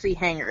fancy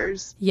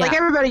hangers. Yeah. Like,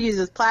 everybody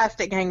uses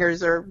plastic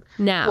hangers or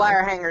Now.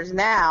 wire hangers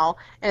now,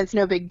 and it's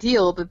no big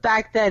deal. But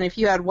back then, if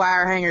you had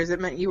wire hangers, it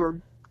meant you were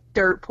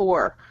dirt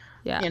poor.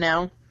 Yeah. You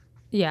know?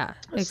 Yeah,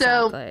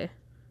 exactly. So,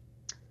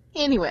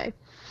 anyway,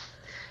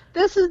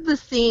 this is the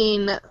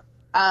scene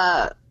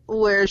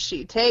where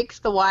she takes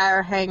the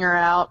wire hanger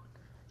out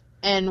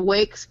and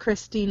wakes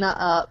Christina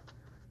up,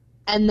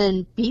 and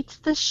then beats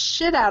the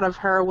shit out of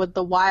her with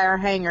the wire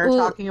hanger,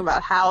 talking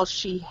about how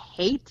she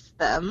hates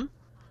them.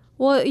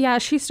 Well, yeah,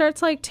 she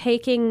starts, like,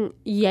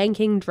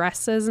 yanking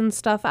dresses and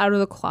stuff out of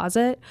the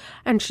closet,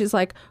 and she's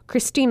like,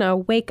 Christina,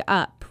 wake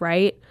up,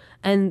 right?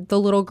 And the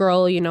little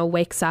girl, you know,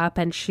 wakes up,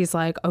 and she's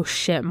like, oh,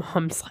 shit,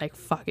 Mom's, like,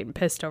 fucking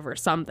pissed over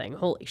something.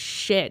 Holy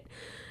shit,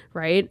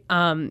 right?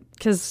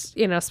 Because,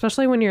 you know,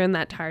 especially when you're in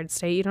that tired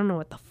state, you don't know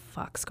what the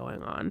fuck's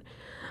going on.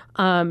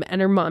 And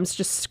her mom's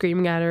just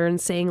screaming at her and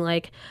saying,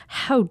 like,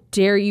 how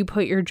dare you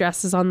put your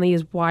dresses on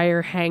these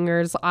wire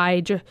hangers?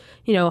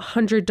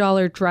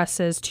 $100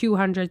 dresses,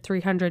 $200,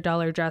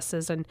 $300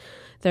 dresses, and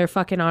they're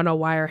fucking on a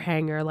wire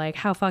hanger. Like,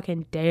 how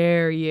fucking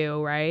dare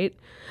you, right?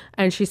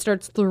 And she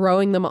starts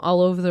throwing them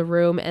all over the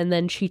room, and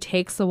then she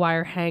takes the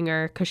wire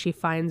hanger because she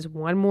finds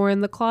one more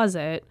in the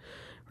closet,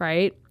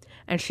 right?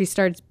 And she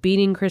starts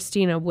beating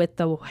Christina with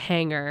the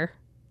hanger.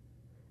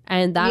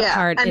 And that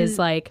part is,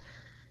 like...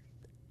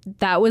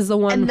 That was the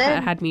one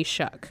that had me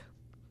shook.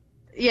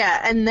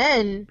 Yeah, and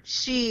then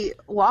she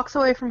walks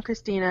away from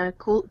Christina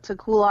to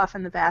cool off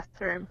in the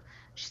bathroom.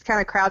 She's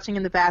kind of crouching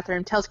in the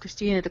bathroom, tells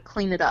Christina to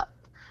clean it up.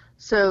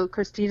 So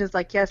Christina's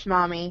like, yes,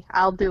 Mommy,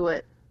 I'll do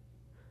it.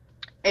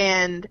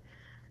 And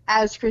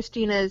as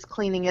Christina is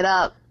cleaning it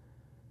up,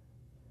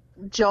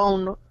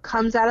 Joan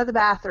comes out of the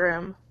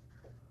bathroom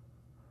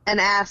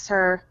and asks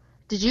her,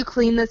 did you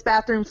clean this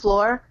bathroom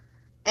floor?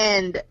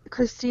 And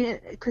Christina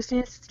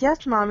says,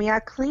 yes, Mommy, I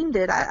cleaned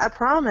it. I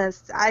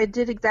promised. I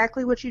did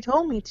exactly what you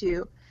told me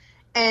to.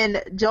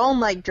 And Joan,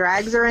 like,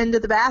 drags her into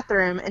the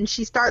bathroom, and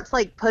she starts,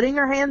 like, putting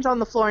her hands on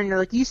the floor, and you're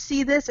like, you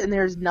see this? And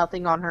there's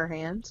nothing on her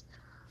hands.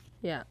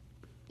 Yeah.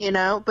 You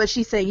know? But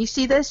she's saying, you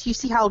see this? You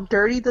see how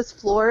dirty this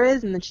floor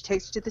is? And then she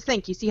takes it to the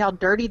sink. You see how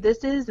dirty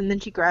this is? And then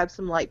she grabs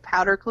some, like,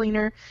 powder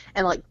cleaner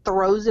and, like,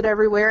 throws it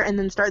everywhere, and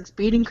then starts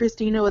beating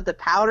Christina with the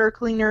powder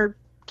cleaner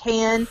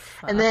can.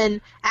 And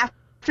then after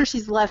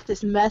she's left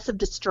this mess of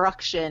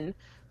destruction,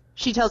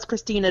 she tells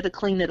Christina to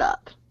clean it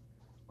up.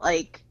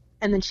 Like,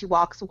 and then she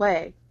walks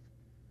away.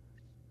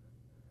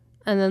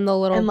 And then the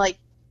little... And, like...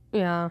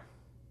 Yeah.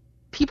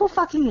 People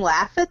fucking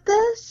laugh at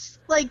this?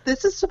 Like,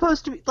 this is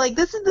supposed to be... Like,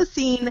 this is the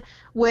scene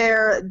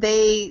where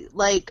they,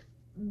 like,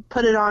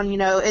 put it on, you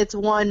know, it's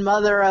one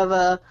mother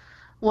of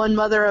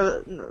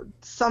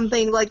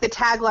something, like the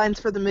taglines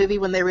for the movie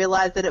when they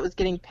realized that it was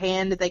getting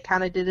panned, they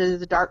kind of did it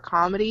as a dark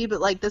comedy,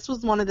 but, like, this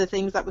was one of the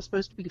things that was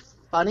supposed to be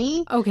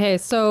funny. Okay,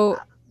 so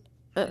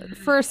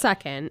for a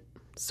second,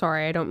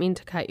 sorry, I don't mean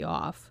to cut you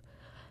off.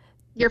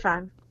 You're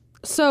fine.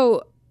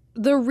 So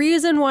the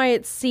reason why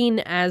it's seen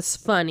as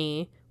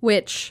funny,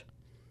 which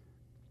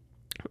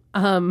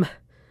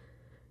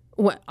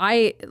what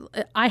I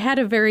had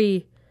a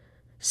very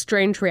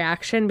strange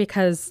reaction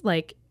because,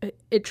 like,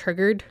 it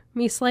triggered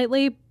me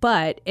slightly,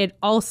 but it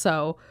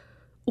also,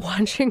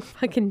 watching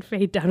fucking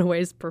Faye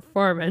Dunaway's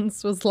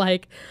performance was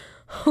like,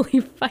 holy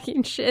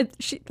fucking shit,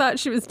 she thought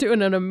she was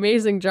doing an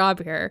amazing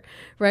job here,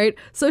 right?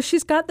 So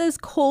she's got this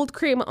cold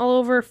cream all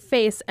over her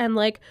face, and,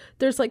 like,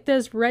 there's, like,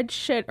 this red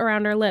shit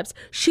around her lips.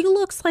 She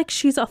looks like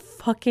she's a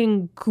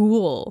fucking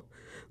ghoul.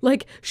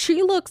 Like,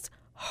 she looks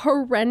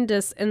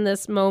horrendous in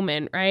this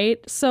moment, right?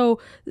 So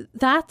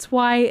that's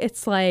why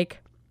it's like,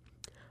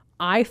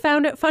 I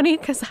found it funny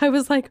because I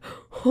was like,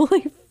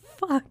 holy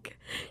fuck,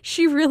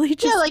 she really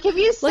just... Yeah, like, if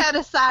you set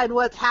aside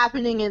what's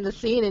happening in the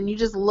scene and you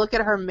just look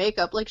at her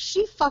makeup, like,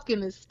 she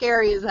fucking is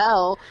scary as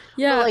hell.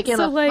 Yeah, but, like, in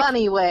a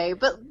funny way.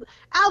 But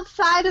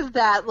outside of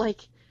that,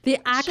 like... The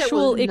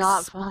actual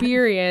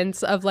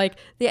experience of, like,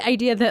 the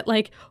idea that,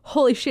 like,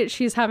 holy shit,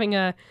 she's having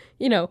a,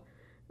 you know,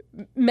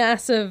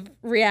 massive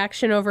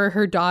reaction over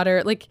her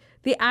daughter. Like,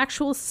 the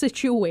actual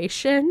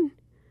situation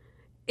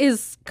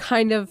is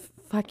kind of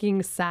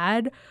fucking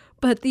sad,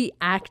 but the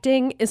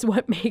acting is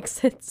what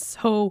makes it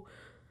so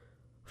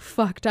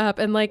fucked up.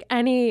 And, like,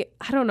 I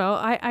don't know,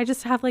 I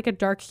just have, like, a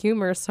dark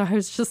humor, so I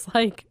was just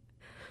like,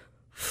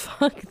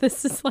 fuck,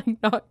 this is, like,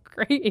 not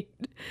great.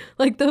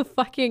 Like,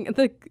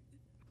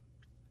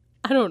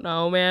 I don't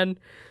know, man.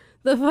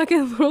 The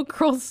fucking little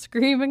girl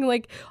screaming,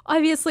 like,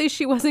 obviously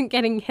she wasn't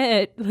getting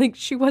hit. Like,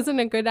 she wasn't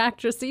a good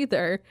actress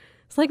either.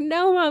 It's like,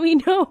 no, Mommy,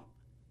 no.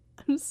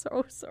 I'm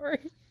so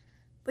sorry.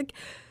 Like,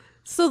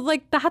 so,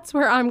 like, that's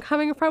where I'm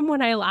coming from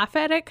when I laugh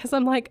at it, because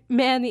I'm like,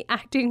 man, the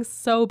acting's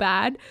so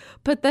bad.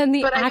 But then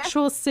the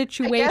actual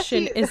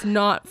situation is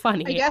not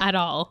funny at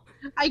all.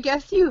 I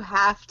guess you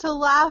have to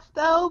laugh,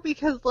 though,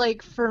 because,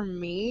 like, for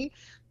me,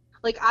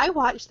 Like, I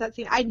watched that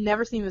scene. I'd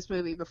never seen this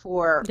movie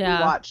before we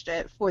Yeah. watched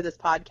it for this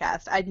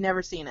podcast. I'd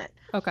never seen it.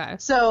 Okay.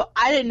 So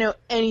I didn't know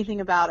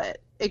anything about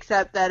it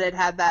except that it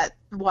had that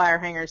wire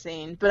hanger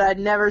scene, but I'd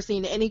never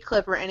seen any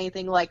clip or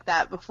anything like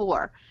that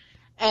before.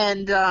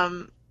 And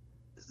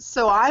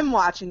so I'm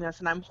watching this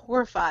and I'm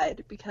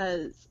horrified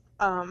because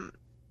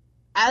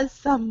as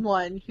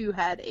someone who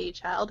had a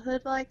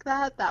childhood like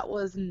that, that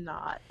was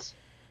not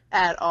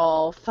at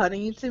all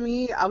funny to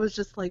me. I was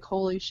just like,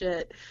 holy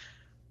shit.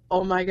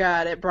 Oh my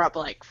god, it brought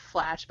like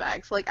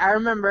flashbacks. Like, I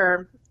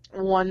remember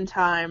one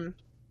time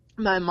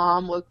my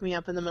mom woke me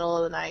up in the middle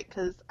of the night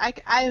because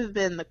I've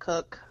been the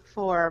cook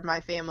for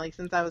my family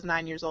since I was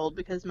 9 years old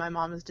because my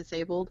mom is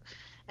disabled.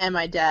 And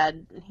my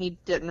dad, he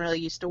didn't really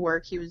used to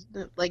work. He was,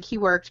 like, he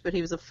worked, but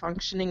he was a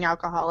functioning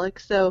alcoholic.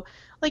 So,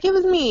 like, it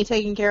was me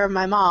taking care of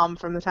my mom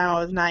from the time I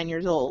was 9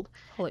 years old.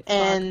 Holy fuck.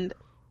 And,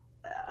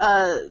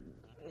 at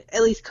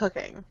least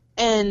cooking.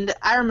 And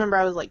I remember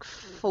I was, like,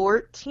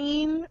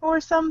 14 or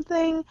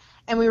something,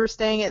 and we were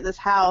staying at this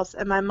house,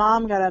 and my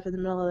mom got up in the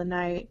middle of the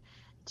night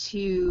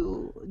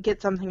to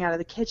get something out of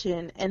the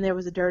kitchen, and there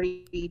was a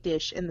dirty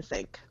dish in the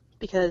sink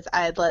because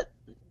I had let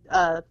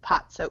a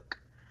pot soak.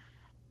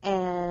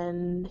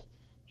 And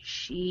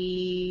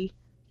she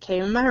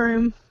came in my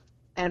room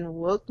and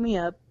woke me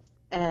up,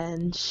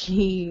 and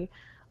she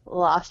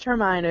lost her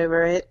mind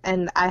over it.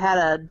 And I had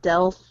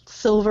a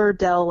silver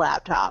Dell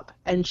laptop,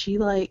 and she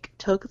like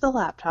took the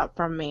laptop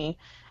from me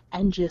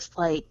and just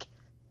like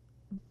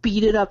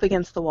beat it up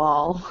against the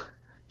wall.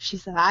 She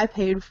said, I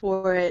paid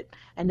for it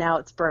and now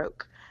it's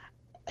broke.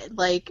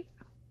 Like,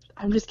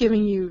 I'm just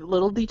giving you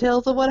little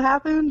details of what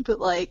happened, but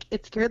like,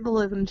 it scared the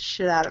living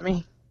shit out of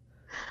me.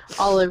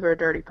 All over a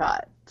dirty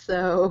pot.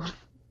 So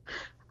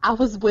I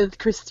was with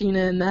Christina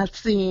in that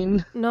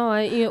scene. No,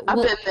 I've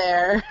been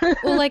there.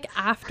 Well, like,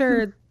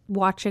 after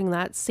watching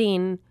that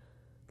scene,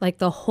 like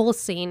the whole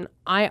scene,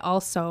 I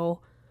also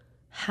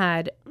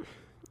had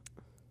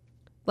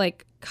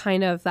like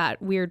kind of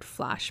that weird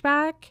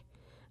flashback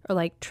or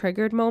like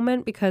triggered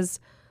moment because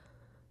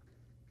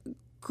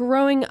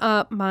growing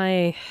up,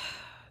 I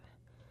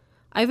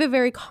have a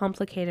very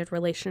complicated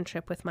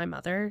relationship with my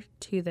mother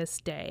to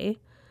this day.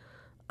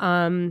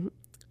 And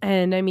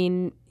I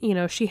mean, you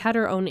know, she had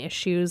her own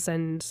issues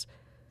and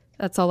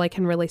that's all I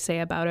can really say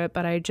about it.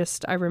 But I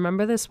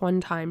remember this one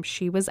time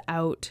she was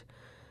out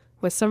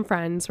with some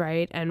friends,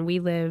 right? And we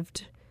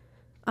lived,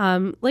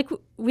 like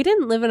we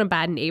didn't live in a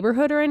bad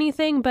neighborhood or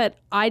anything, but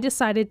I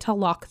decided to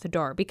lock the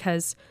door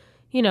because,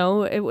 you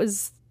know,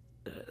 it's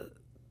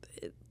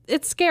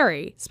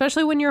scary,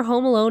 especially when you're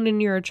home alone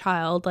and you're a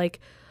child. Like,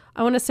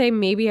 I want to say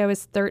maybe I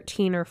was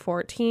 13 or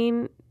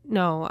 14.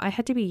 No, I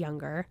had to be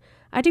younger.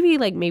 I had to be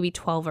like maybe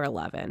 12 or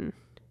 11.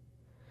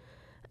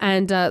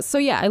 And so,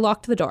 yeah, I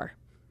locked the door,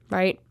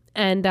 right?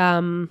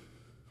 And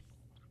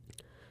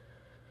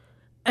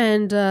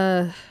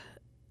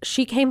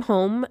she came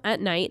home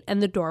at night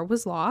and the door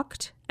was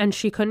locked and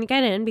she couldn't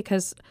get in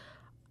because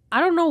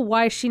I don't know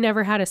why she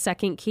never had a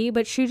second key,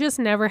 but she just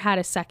never had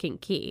a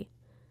second key.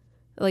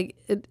 Like,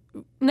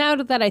 now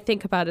that I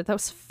think about it, that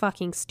was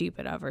fucking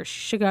stupid of her. She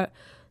should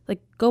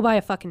go buy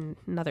a fucking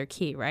another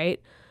key, right?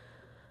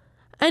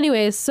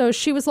 Anyways, so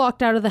she was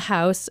locked out of the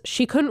house.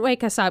 She couldn't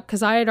wake us up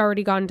because I had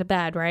already gone to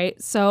bed,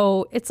 right?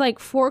 So it's like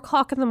 4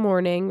 o'clock in the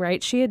morning,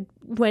 right? She had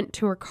went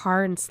to her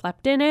car and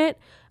slept in it,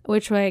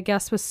 which I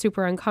guess was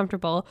super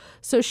uncomfortable.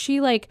 So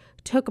she like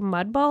took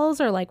mud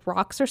balls or like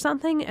rocks or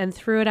something and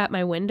threw it at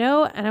my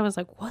window. And I was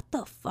like, what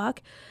the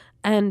fuck?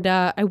 And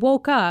I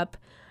woke up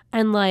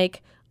and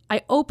like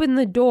I opened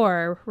the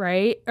door,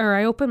 right? Or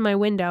I opened my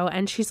window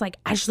and she's like,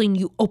 Ashley,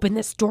 you open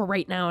this door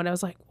right now. And I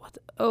was like, what?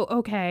 Oh,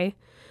 okay.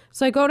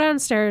 So I go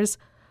downstairs,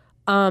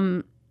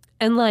 and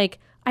like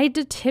I had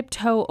to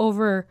tiptoe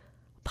over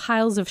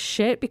piles of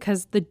shit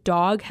because the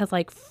dog had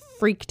like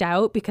freaked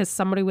out because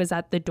somebody was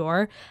at the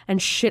door and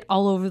shit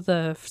all over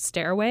the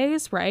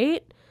stairways,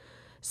 right?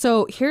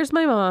 So here's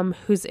my mom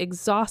who's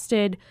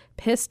exhausted,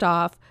 pissed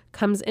off,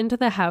 comes into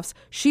the house.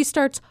 She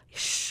starts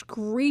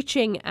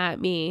screeching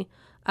at me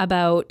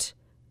about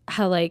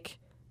how like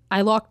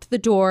I locked the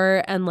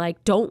door and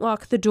like, don't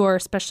lock the door,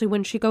 especially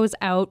when she goes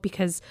out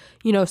because,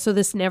 you know, so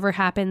this never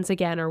happens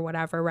again or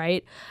whatever,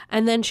 right?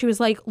 And then she was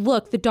like,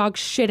 look, the dog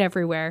shit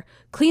everywhere.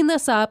 Clean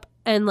this up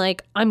and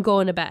like, I'm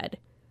going to bed.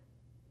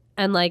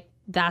 And like,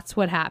 that's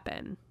what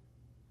happened.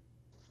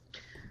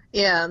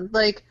 Yeah,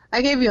 like,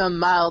 I gave you a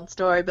mild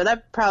story, but I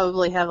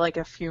probably have like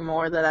a few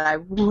more that I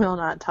will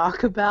not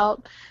talk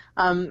about.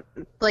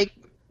 Like,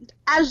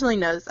 Ashley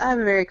knows I have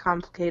a very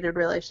complicated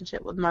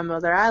relationship with my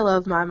mother. I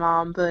love my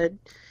mom, but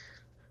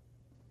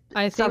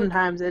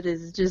sometimes it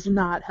is just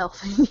not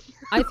healthy.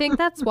 I think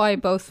that's why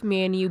both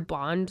me and you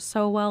bond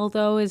so well,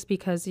 though, is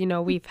because, you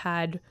know, we've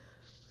had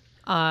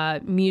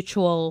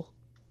mutual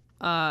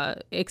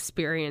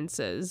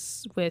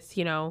experiences with,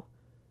 you know,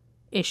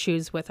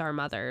 issues with our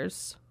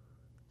mothers.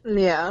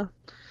 Yeah.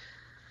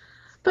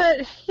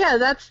 But yeah,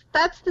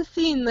 that's the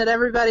scene that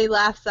everybody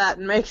laughs at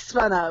and makes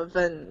fun of,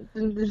 and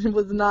it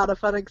was not a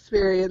fun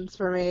experience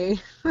for me.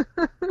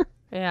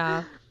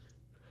 Yeah.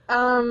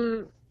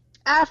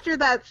 after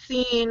that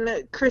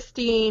scene,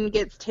 Christine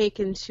gets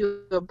taken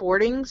to a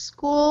boarding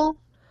school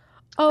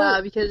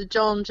Oh, because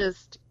Joan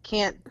just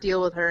can't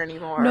deal with her no,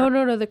 anymore. no,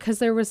 no, because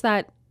there was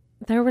that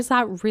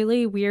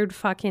really weird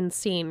fucking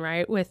scene,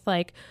 right? With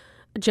like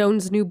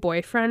Joan's new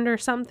boyfriend or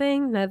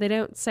something. Now they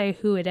don't say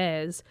who it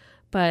is,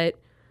 but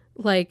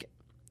like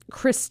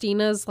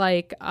Christina's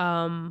like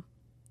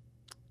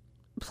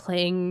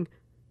playing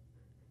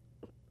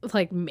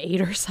like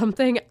maid or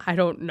something. I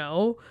don't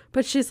know.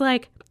 But she's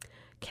like,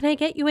 "Can I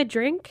get you a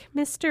drink,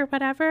 Mr.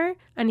 Whatever?"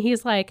 And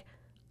he's like,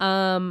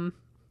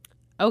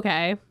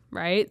 okay,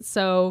 right?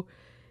 So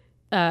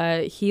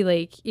he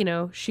like,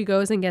 she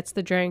goes and gets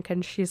the drink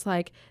and she's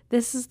like,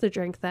 "This is the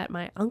drink that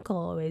my uncle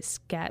always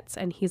gets."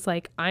 And he's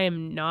like, "I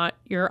am not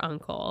your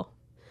uncle."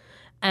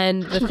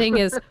 And the thing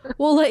is,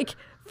 well, like,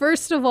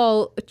 first of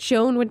all,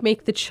 Joan would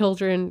make the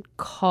children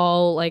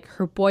call like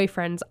her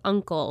boyfriend's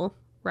uncle,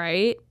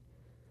 right?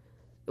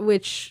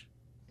 Which,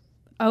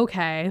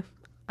 okay,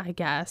 I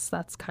guess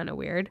that's kind of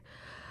weird.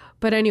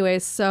 But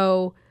anyways,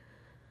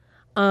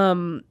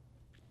 um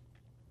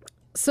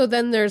so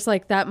then there's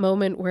like that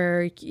moment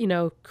where,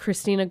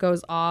 Christina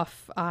goes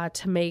off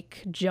to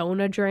make Joan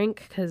a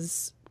drink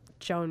because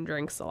Joan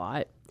drinks a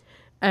lot.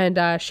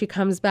 And she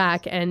comes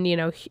back and,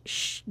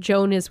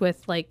 Joan is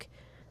with like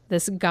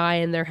this guy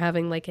and they're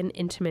having like an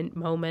intimate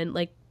moment,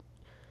 like,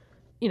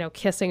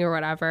 kissing or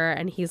whatever.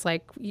 And he's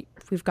like,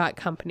 "We've got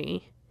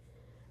company."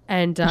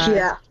 And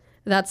Yeah.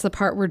 that's the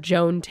part where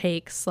Joan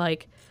takes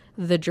like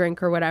the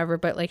drink or whatever.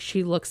 But like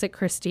she looks at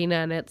Christina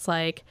and it's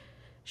like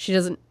she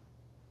doesn't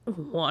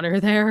want her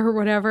there or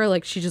whatever.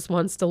 Like she just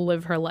wants to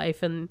live her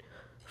life and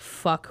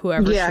fuck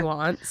whoever she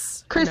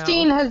wants.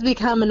 Christine has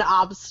become an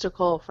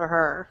obstacle for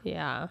her.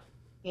 Yeah.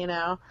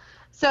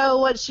 So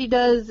what she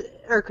does,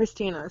 or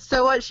Christina,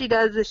 so what she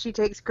does is she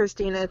takes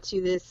Christina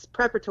to this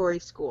preparatory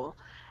school.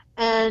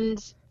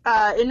 And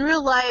in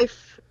real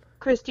life,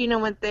 Christina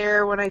went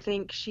there when I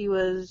think she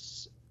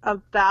was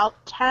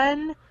about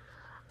 10.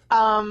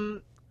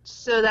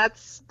 So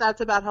that's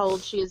about how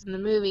old she is in the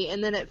movie.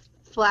 And then it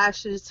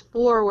flashes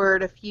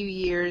forward a few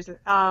years.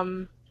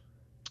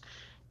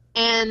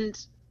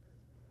 And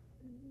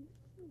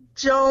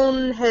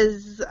Joan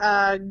has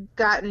no,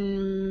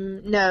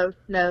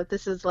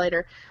 this is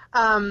later.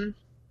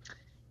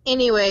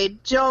 Anyway,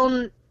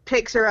 Joan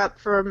picks her up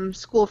from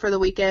school for the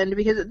weekend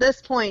because at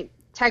this point,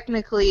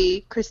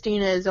 technically,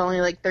 Christina is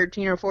only like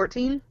 13 or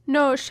 14.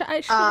 No, she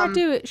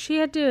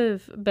had to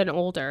have been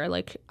older.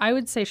 Like I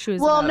would say she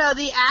was. Well, no,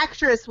 the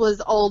actress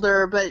was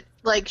older, but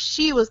like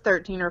she was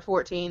 13 or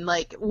 14,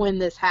 like when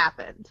this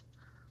happened.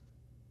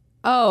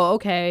 Oh,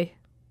 okay.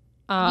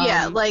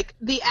 Yeah, like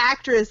the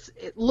actress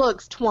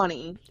looks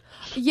 20.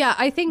 Yeah,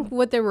 I think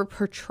what they were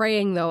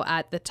portraying though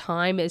at the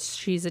time is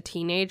she's a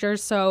teenager.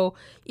 So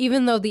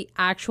even though the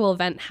actual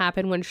event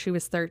happened when she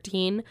was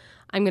 13,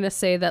 I'm going to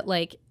say that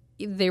like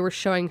they were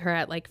showing her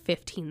at like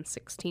 15,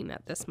 16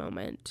 at this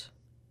moment.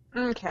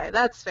 Okay,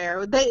 that's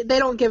fair. They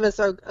don't give us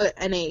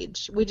an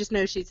age. We just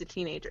know she's a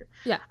teenager.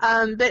 Yeah.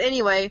 But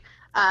anyway,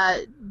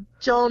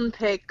 Joan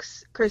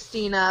picks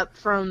Christine up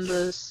from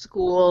the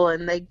school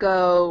and they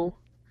go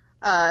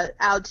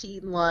out to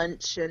eat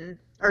lunch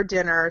or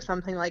dinner or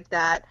something like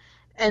that.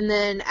 And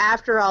then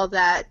after all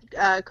that,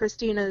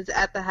 Christina's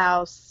at the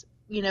house,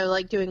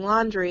 like doing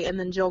laundry, and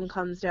then Joan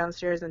comes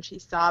downstairs and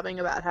she's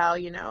sobbing about how,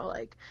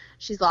 like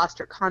she's lost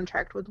her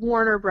contract with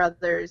Warner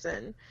Brothers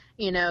and,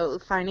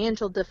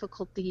 financial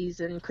difficulties.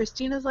 And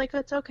Christina's like,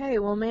 "It's okay,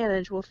 we'll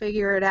manage, we'll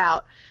figure it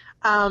out."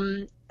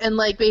 And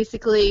like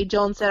basically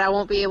Joan said, "I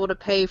won't be able to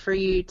pay for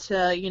you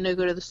to,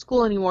 go to the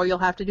school anymore. You'll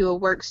have to do a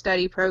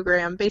work-study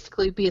program,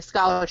 basically be a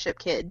scholarship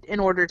kid in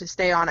order to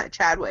stay on at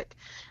Chadwick."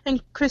 And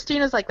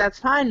Christina's like, "That's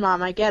fine,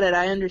 Mom. I get it.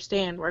 I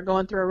understand. We're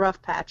going through a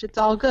rough patch. It's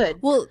all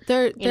good." Well,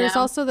 there's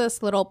also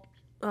this little...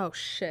 Oh,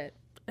 shit.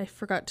 I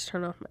forgot to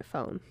turn off my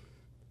phone.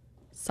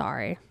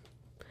 Sorry.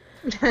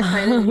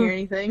 I didn't hear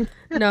anything.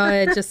 No,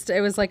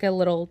 it was like a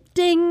little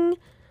ding,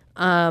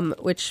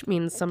 which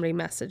means somebody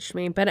messaged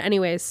me. But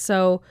anyways,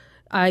 so...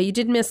 you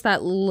did miss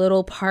that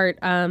little part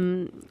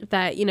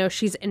that,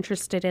 she's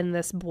interested in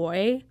this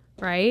boy,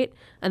 right?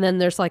 And then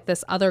there's like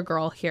this other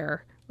girl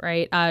here,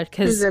 right?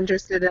 Who's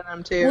interested in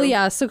him too. Well,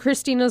 yeah. So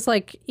Christina's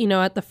like,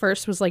 at the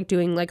first was like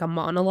doing like a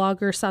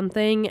monologue or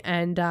something.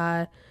 And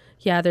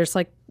there's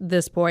like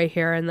this boy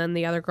here. And then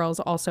the other girl's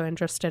also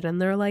interested. And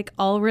they're like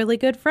all really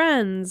good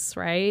friends,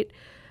 right?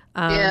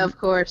 Yeah, of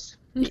course.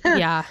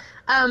 Yeah.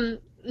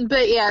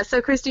 But yeah,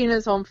 so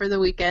Christina's home for the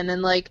weekend,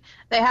 and like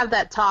they have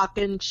that talk,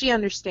 and she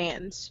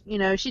understands.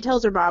 She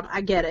tells her mom,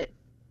 "I get it.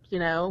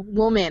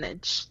 We'll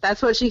manage."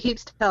 That's what she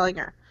keeps telling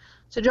her.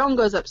 So Joan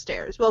goes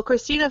upstairs. Well,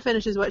 Christina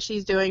finishes what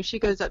she's doing. She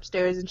goes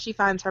upstairs, and she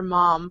finds her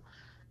mom,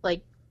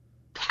 like,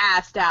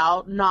 passed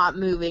out, not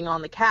moving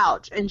on the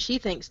couch, and she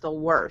thinks the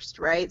worst,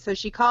 right? So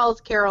she calls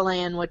Carol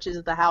Ann, which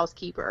is the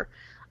housekeeper,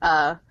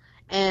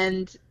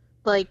 and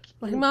like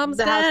Mom's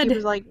the dead.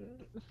 housekeeper's like,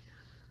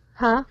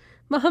 "Huh?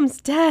 Mom's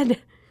dead."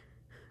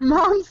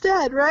 Mom's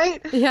dead,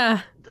 right? Yeah.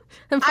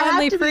 I'm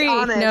finally free.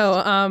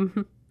 No,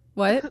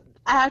 what?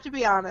 I have to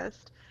be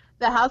honest.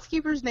 the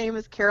housekeeper's name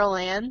is Carol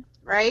Ann,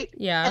 right?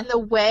 Yeah. And the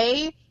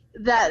way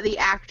that the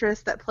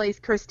actress that plays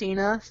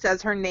Christina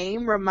says her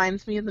name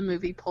reminds me of the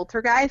movie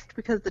Poltergeist,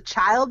 because the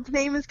child's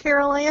name is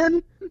Carol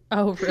Ann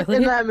Oh, really?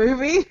 in that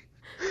movie.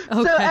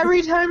 Okay. So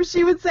every time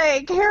she would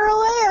say,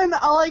 Carol Ann,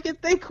 all I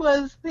could think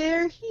was,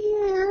 they're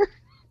here.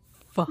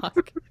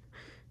 Fuck.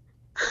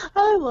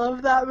 I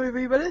love that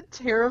movie, but it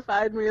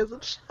terrified me as a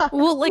child.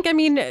 Well, like, I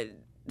mean,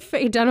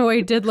 Faye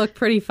Dunaway did look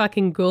pretty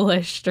fucking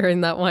ghoulish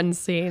during that one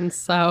scene,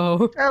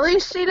 so... Or at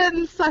least she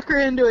didn't suck her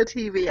into a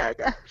TV, I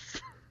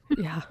guess.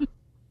 Yeah.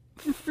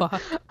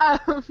 Fuck.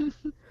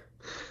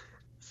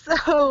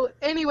 So,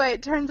 anyway,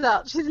 it turns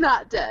out she's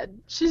not dead.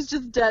 She's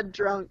just dead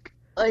drunk.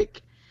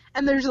 Like,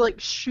 and there's, like,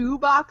 shoe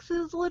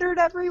boxes littered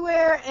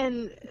everywhere,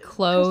 and...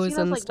 Clothes Christina's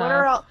and like, stuff. What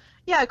are all...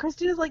 Yeah,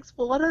 Christina's like,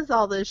 well, what is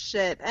all this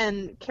shit?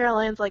 And Carol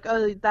Ann's like,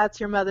 oh, that's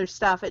your mother's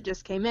stuff. It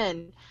just came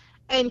in.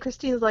 And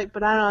Christina's like,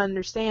 but I don't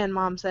understand.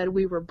 Mom said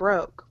we were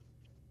broke.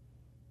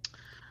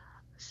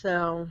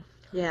 So,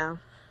 yeah.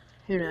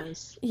 Who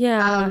knows?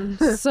 Yeah.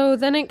 So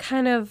then it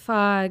kind of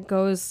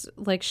goes,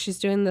 like, she's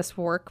doing this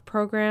work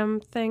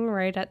program thing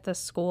right at the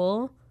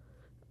school.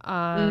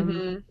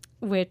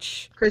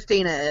 Which...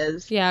 Christina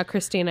is. Yeah,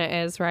 Christina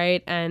is,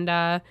 right?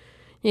 And,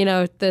 you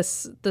know,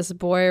 this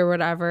boy or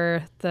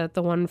whatever, the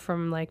one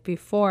from, like,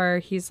 before,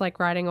 he's, like,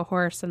 riding a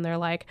horse, and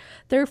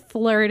they're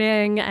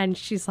flirting, and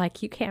she's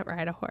like, you can't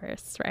ride a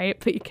horse, right?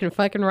 But you can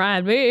fucking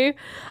ride me.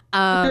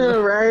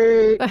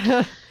 Right.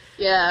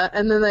 Yeah,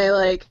 and then they,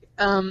 like,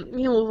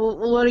 you know,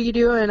 what are you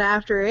doing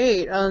after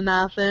 8? Oh,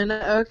 nothing.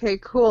 Okay,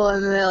 cool.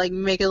 And then they, like,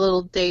 make a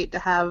little date to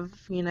have,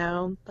 you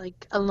know,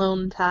 like,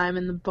 alone time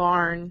in the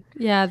barn.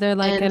 Yeah, they're,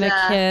 like, gonna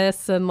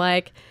kiss, and,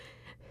 like...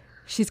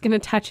 She's going to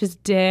touch his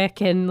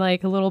dick and,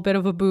 like, a little bit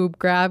of a boob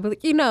grab.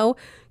 Like, you know,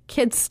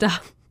 kid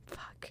stuff.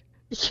 Fuck.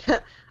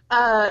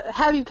 Yeah.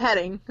 Heavy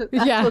petting.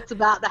 That's what's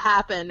about to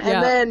happen.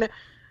 And then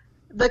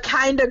the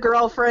kind of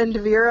girlfriend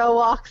Vera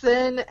walks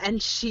in,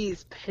 and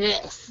she's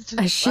pissed.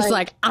 And she's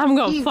like, I'm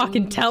going to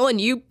fucking telling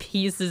you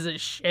pieces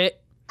of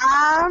shit.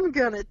 I'm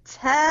going to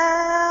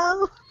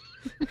tell.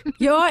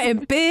 You're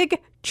in big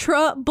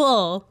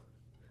trouble.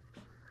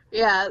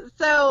 Yeah,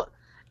 so...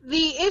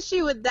 The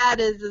issue with that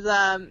is,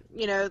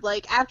 you know,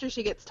 like, after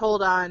she gets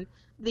told on,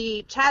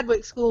 the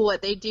Chadwick school,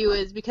 what they do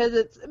is, because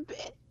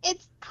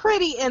it's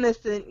pretty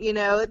innocent, you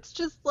know, it's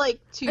just, like,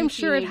 two I'm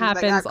sure it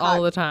happens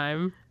all the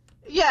time.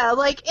 Yeah,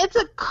 like, it's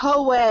a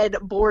co-ed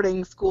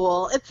boarding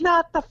school. It's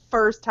not the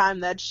first time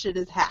that shit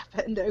has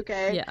happened,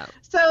 okay? Yeah.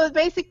 So,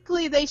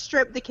 basically, they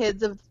strip the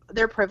kids of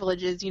their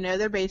privileges, you know,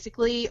 they're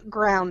basically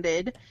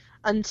grounded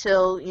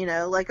until, you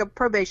know, like a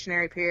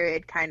probationary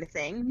period kind of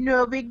thing.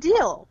 No big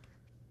deal.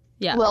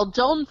 Yeah. Well,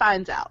 Joan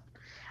finds out.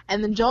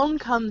 And then Joan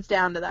comes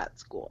down to that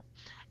school.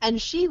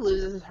 And she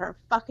loses her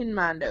fucking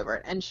mind over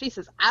it. And she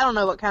says, I don't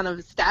know what kind of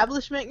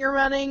establishment you're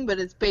running, but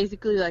it's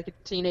basically like a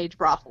teenage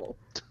brothel.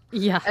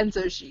 Yeah. And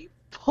so she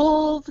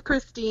pulls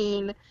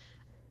Christine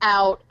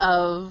out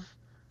of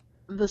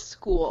the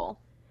school.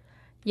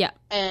 Yeah.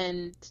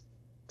 And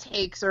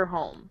takes her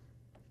home.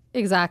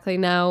 Exactly.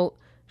 Now,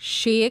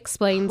 she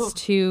explains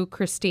to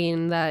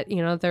Christine that,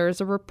 you know, there's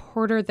a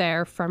reporter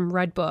there from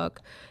Red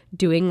Book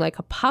doing, like,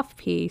 a puff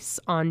piece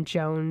on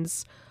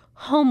Joan's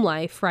home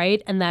life,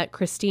 right? And that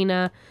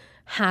Christina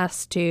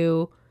has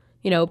to,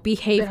 you know,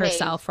 behave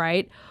herself,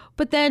 right?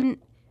 But then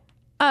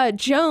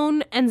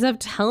Joan ends up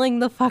telling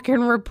the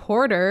fucking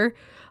reporter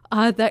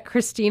that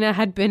Christina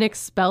had been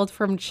expelled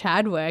from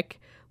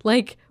Chadwick.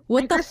 Like,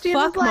 what the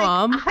fuck, like,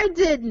 Mom? I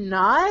did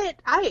not.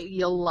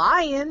 You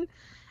lying.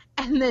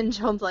 And then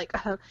Joan's like,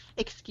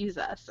 excuse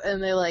us.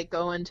 And they, like,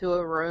 go into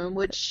a room,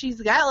 which she's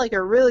got, like,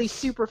 a really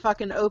super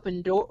fucking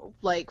open door,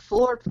 like,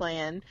 floor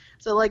plan.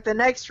 So, like, the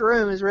next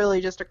room is really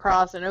just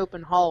across an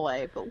open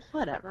hallway, but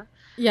whatever.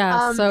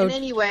 Yeah, so... And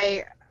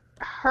anyway,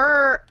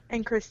 her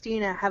and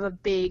Christina have a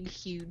big,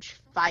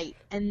 huge fight.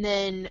 And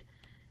then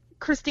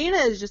Christina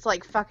is just,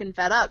 like, fucking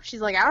fed up.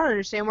 She's like, I don't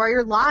understand why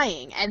you're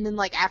lying. And then,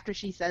 like, after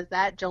she says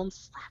that, Joan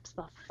slaps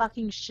the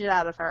fucking shit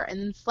out of her. And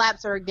then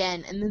slaps her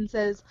again. And then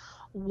says...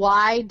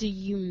 Why do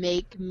you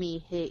make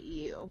me hit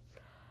you?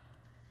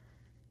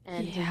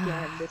 And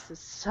again, this is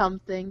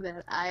something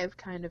that I've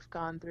kind of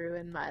gone through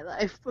in my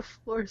life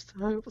before, so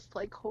I was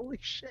like, holy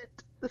shit,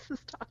 this is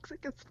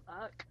toxic as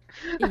fuck.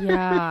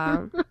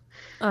 Yeah.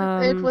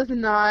 It was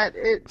not,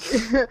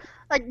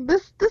 like,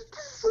 this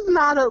is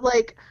not a,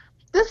 like,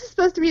 this is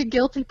supposed to be a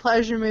guilty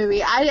pleasure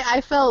movie.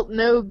 I felt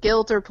no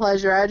guilt or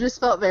pleasure, I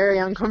just felt very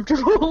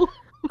uncomfortable.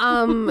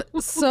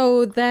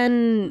 So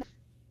then...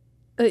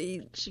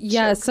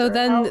 so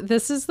then out.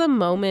 This is the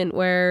moment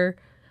where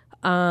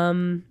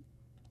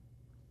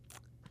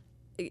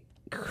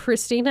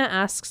Christina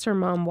asks her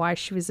mom why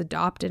she was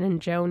adopted, and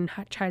Joan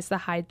tries to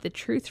hide the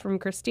truth from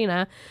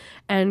Christina,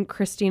 and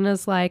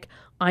Christina's like,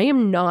 I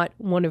am not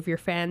one of your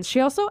fans.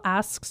 She also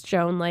asks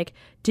Joan, like,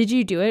 did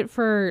you do it to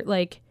for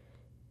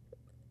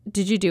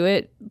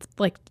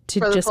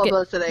just the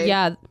publicity?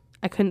 Yeah,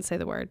 I couldn't say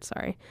the word,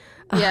 sorry.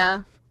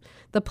 Yeah.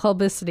 The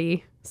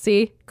publicity.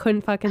 See?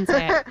 Couldn't fucking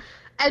say it.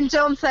 And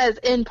Joan says,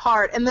 in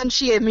part, and then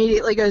she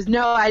immediately goes,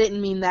 no, I didn't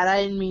mean that,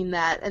 I didn't mean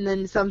that. And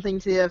then something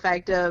to the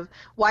effect of,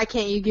 why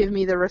can't you give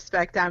me the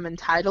respect I'm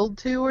entitled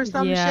to, or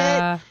some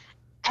shit?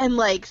 And,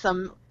 like,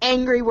 some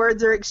angry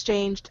words are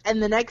exchanged,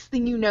 and the next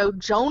thing you know,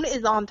 Joan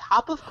is on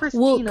top of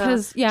Christina. Well,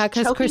 because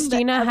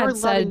Christina had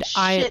said,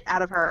 shit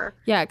out of her.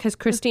 Yeah, because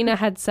Christina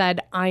had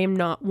said, I am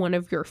not one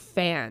of your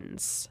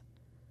fans.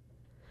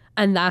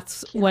 And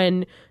that's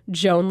when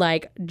Joan,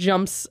 like,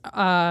 jumps,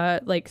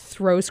 like,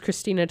 throws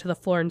Christina to the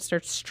floor and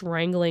starts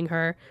strangling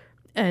her.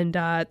 And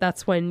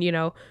that's when, you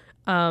know,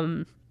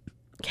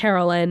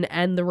 Carolyn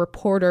and the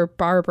reporter,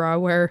 Barbara,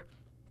 where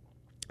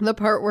the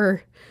part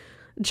where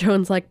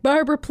Joan's like,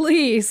 Barbara,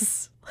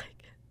 please.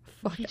 Like,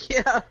 fuck.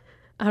 Yeah.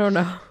 I don't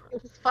know.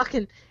 It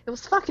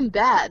was fucking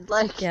bad.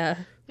 Like, yeah.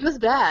 It was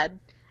bad.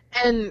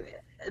 And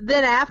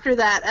then after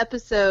that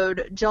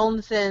episode,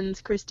 Joan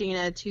sends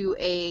Christina to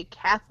a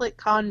Catholic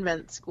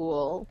convent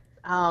school,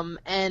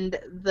 and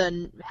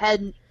the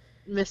head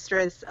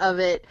mistress of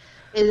it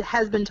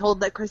has been told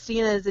that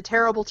Christina is a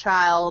terrible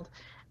child,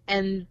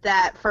 and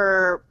that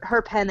for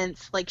her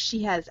penance, like,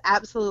 she has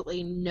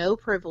absolutely no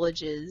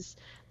privileges.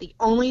 The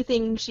only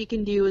thing she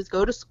can do is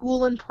go to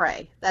school and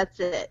pray. That's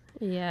it.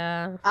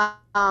 Yeah.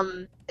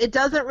 It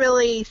doesn't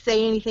really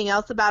say anything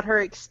else about her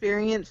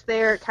experience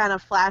there. It kind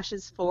of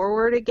flashes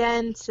forward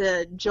again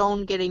to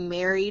Joan getting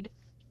married,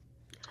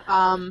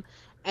 and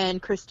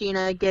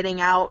Christina getting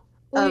out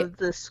of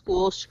the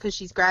school because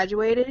she's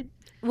graduated.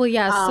 Well,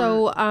 yeah,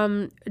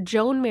 so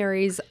Joan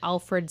marries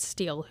Alfred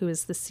Steele, who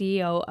is the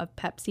CEO of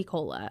Pepsi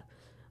Cola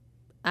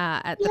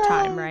at the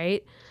time,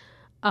 right?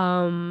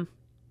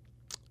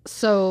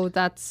 So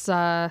that's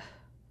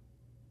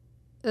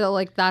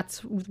like, that's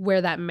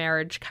where that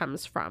marriage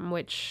comes from,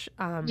 which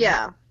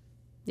yeah.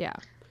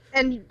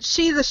 And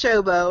she's a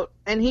showboat,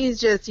 and he's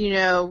just, you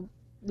know,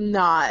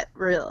 not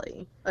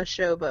really a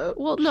showboat.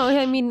 Well, no,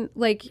 I mean,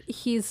 like,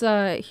 he's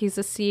a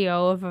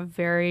CEO of a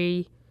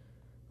very,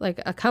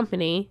 like, a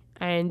company,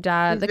 and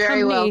he's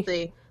very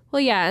wealthy.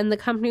 Well, yeah, and the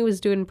company was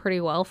doing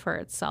pretty well for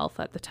itself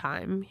at the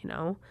time, you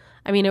know.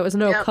 I mean, it was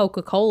no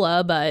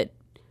Coca-Cola, but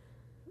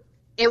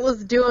it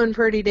was doing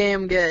pretty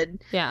damn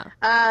good. Yeah.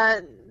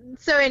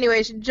 So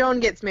anyway,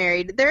 Joan gets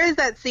married. There is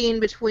that scene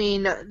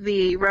between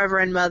the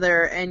Reverend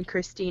Mother and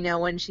Christina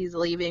when she's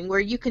leaving, where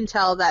you can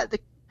tell that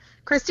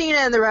Christina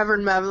and the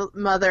Reverend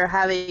Mother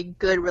have a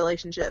good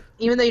relationship.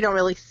 Even though you don't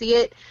really see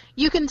it,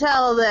 you can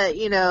tell that,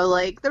 you know,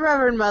 like, the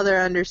Reverend Mother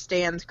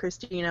understands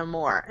Christina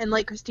more. And,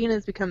 like,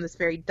 Christina's become this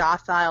very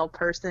docile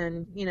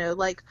person, you know,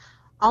 like,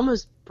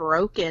 almost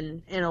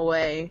broken in a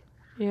way.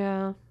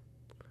 Yeah.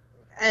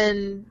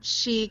 And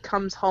she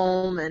comes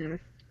home and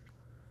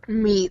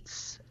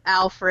meets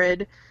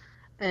Alfred,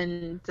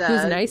 and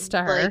who's nice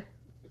to her. Like,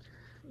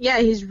 yeah,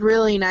 he's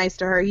really nice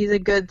to her. He's a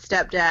good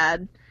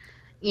stepdad,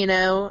 you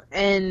know.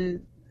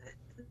 And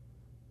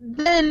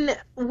then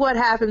what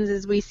happens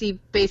is we see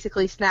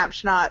basically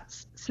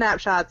snapshots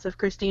of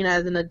Christina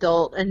as an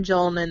adult and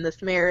Joan in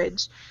this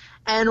marriage.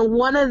 And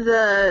one of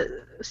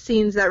the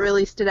scenes that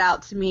really stood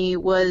out to me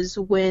was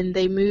when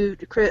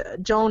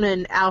Joan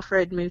and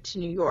Alfred moved to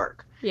New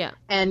York. Yeah.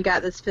 And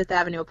got this Fifth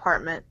Avenue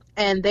apartment,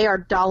 and they are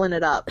dolling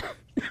it up.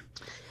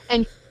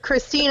 And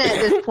Christina at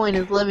this point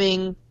is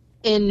living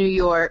in New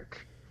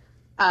York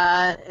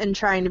and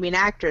trying to be an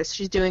actress.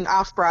 She's doing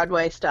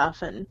off-Broadway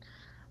stuff and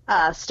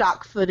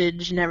stock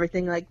footage and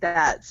everything like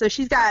that. So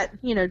she's got,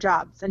 you know,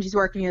 jobs, and she's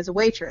working as a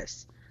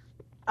waitress.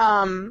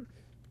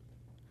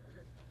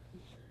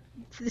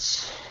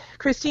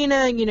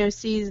 Christina, you know,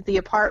 sees the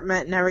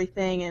apartment and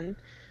everything, and,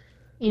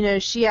 you know,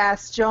 she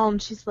asks Joan,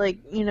 she's like,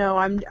 you know,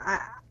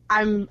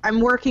 I'm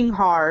working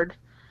hard,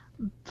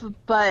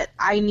 but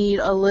I need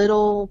a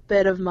little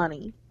bit of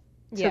money,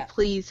 so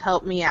please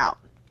help me out.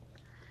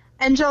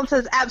 And Joan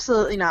says,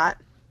 absolutely not.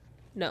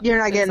 No, you're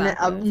not getting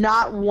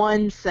not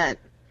 1 cent.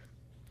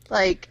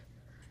 Like,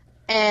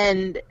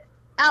 and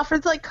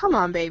Alfred's like, come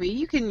on, baby,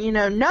 you can, you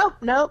know,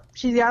 nope,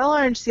 she's got to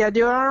learn, she's got to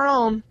do it on her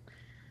own.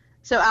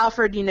 So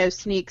Alfred, you know,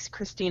 sneaks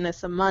Christina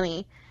some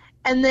money,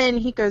 and then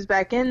he goes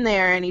back in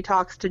there and he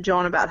talks to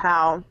Joan about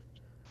how,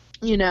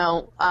 you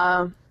know,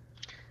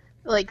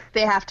 like,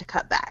 they have to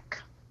cut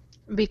back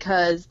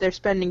because they're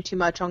spending too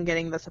much on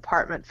getting this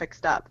apartment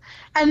fixed up.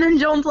 And then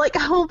Joan's like,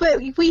 oh, but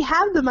we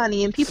have the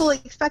money and people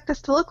expect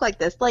us to look like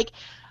this. Like,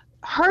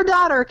 her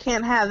daughter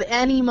can't have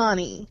any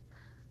money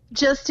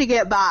just to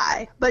get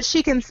by, but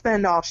she can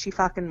spend all she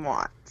fucking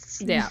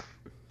wants. Yeah.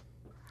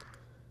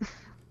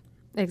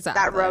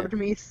 Exactly. That rubbed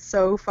me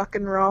so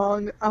fucking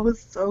wrong. I was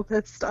so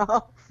pissed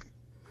off.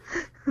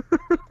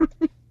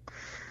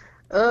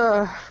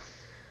 Ugh.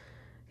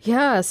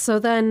 Yeah, so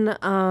then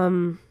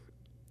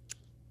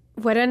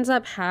what ends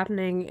up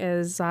happening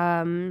is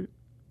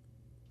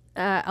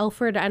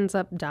Alfred ends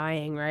up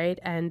dying, right?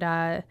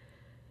 And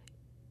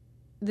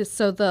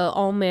so the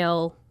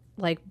all-male,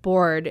 like,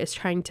 board is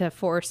trying to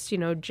force, you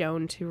know,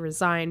 Joan to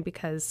resign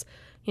because,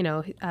 you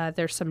know,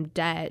 there's some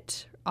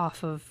debt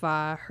off of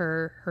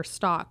her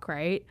stock,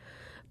 right?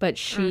 But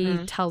she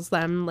tells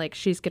them, like,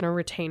 she's going to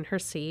retain her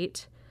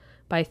seat.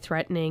 by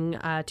threatening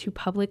to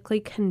publicly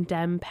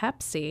condemn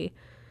Pepsi.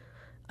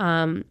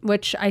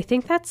 Which I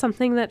think that's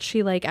something that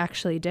she like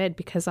actually did,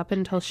 because up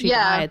until she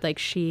died, like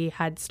she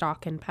had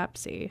stock in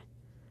Pepsi.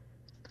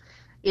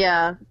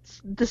 Yeah.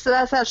 So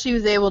that's how she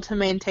was able to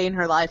maintain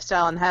her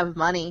lifestyle and have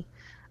money.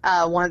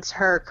 Once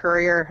her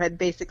career had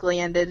basically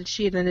ended,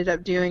 she had ended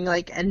up doing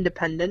like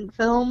independent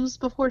films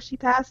before she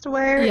passed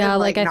away. Yeah, and,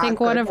 like I think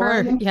one of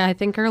her, ones. I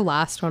think her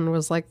last one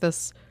was like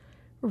this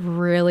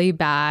really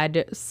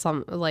bad,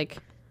 some like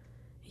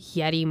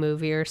Yeti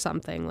movie or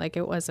something. Like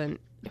it wasn't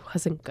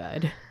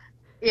good.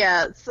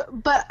 Yeah,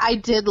 but I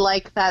did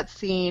like that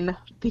scene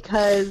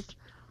because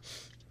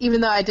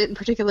even though I didn't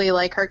particularly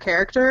like her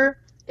character,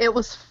 it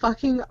was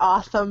fucking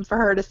awesome for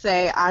her to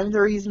say, I'm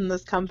the reason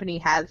this company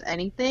has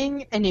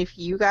anything, and if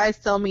you guys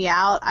sell me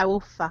out, I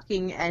will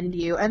fucking end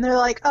you. And they're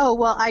like, oh,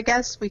 well, I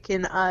guess we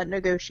can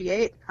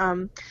negotiate.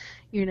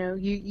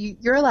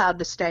 You're allowed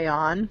to stay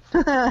on.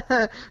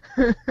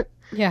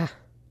 Yeah.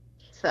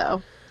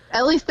 So,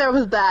 at least there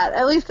was that.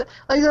 At least,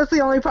 like, that's the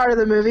only part of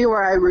the movie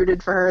where I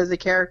rooted for her as a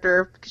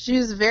character, because she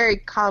was very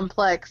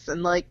complex,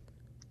 and, like,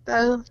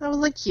 I was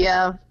like,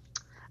 yeah,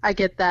 I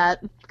get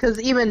that. Because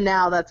even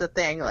now, that's a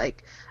thing.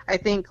 Like, I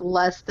think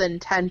less than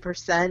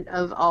 10%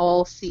 of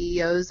all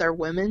CEOs are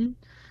women.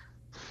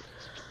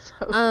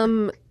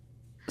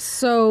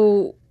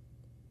 So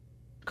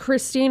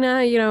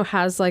Christina,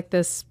 has like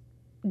this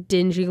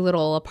dingy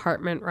little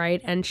apartment,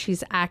 right? And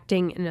she's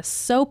acting in a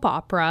soap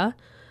opera.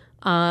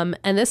 And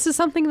this is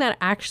something that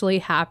actually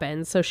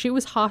happened. So she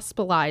was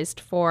hospitalized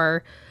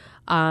for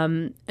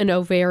an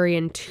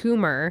ovarian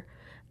tumor,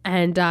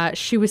 and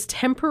she was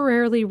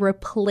temporarily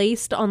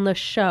replaced on the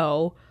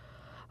show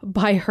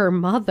by her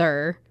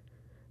mother,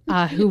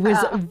 who was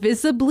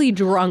visibly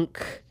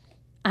drunk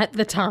at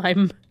the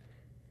time.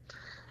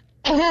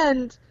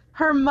 And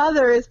her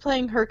mother is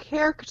playing her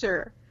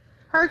character.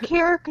 Her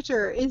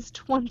character is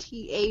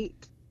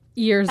 28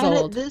 years and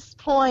old. At this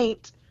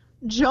point,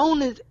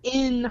 Joan is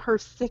in her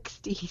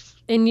 60s.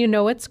 And you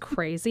know what's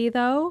crazy,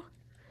 though?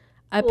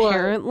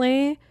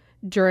 Apparently,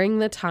 during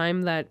the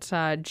time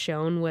that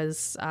Joan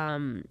was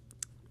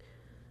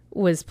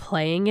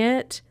playing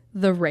it,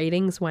 the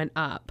ratings went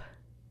up.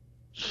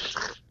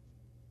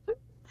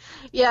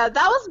 Yeah,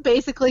 that was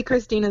basically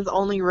Christina's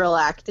only real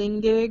acting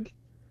gig,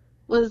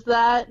 was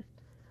that.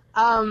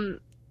 And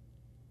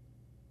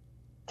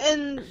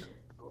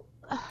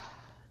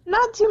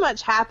not too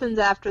much happens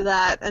after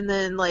that, and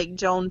then, like,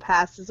 Joan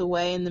passes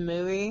away in the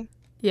movie.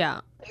 Yeah.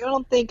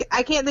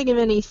 I can't think of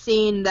any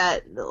scene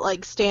that,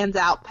 like, stands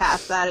out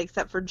past that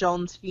except for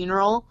Joan's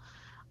funeral.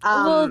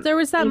 Well, there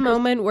was that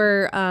moment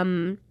where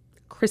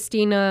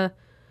Christina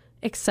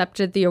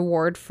accepted the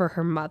award for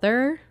her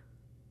mother.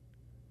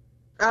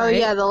 Oh, right?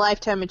 Yeah, the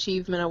Lifetime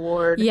Achievement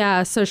Award.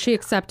 Yeah, so she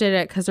accepted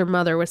it because her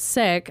mother was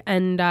sick,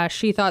 and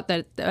she thought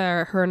that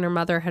her and her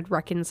mother had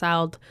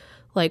reconciled,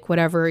 like,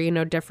 whatever,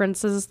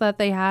 differences that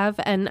they have.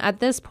 And at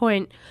this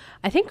point,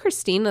 I think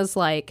Christina's,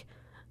 like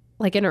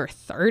in her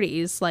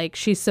 30s. Like,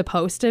 she's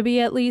supposed to be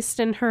at least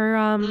in her,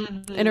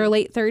 in her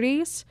late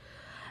 30s.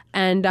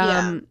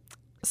 And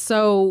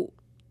so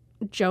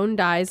Joan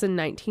dies in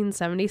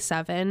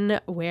 1977,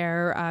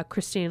 where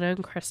Christina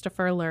and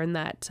Christopher learn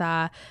that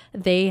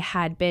they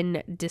had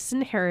been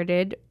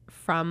disinherited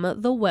from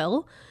the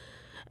will.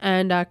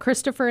 And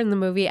Christopher in the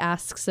movie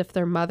asks if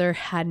their mother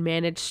had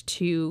managed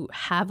to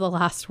have the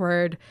last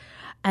word.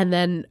 And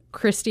then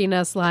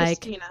Christina's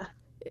like,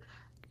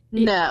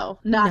 No,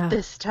 not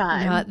this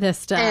time. Not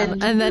this time.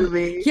 End and then,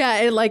 movie. yeah,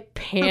 it like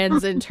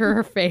pans into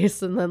her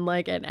face, and then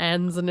like it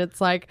ends, and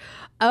it's like,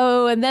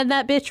 oh, and then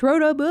that bitch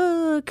wrote a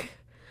book.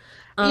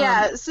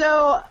 Yeah,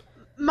 so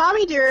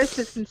Mommie Dearest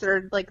is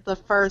considered like the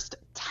first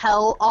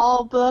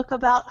tell-all book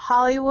about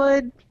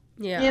Hollywood.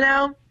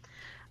 Yeah.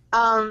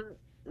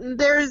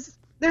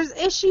 There's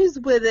issues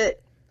with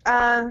it.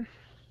 All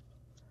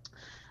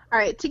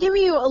right, to give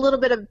you a little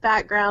bit of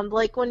background,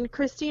 like when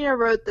Christina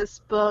wrote this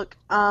book,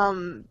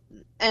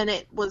 and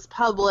it was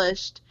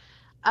published,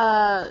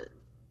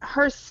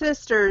 her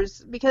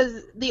sisters,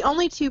 because the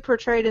only two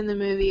portrayed in the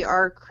movie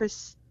are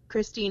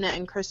Christina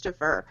and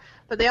Christopher,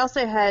 but they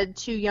also had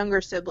two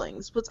younger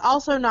siblings. What's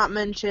also not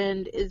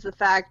mentioned is the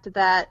fact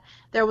that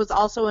there was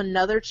also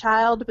another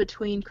child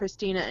between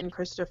Christina and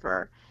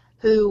Christopher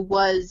who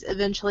was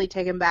eventually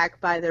taken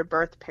back by their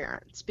birth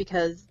parents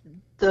because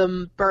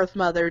the birth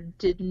mother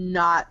did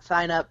not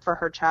sign up for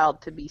her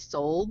child to be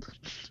sold.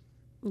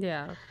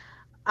 Yeah.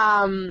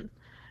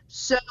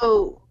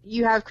 So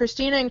you have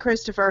Christina and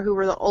Christopher, who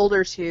were the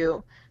older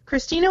two.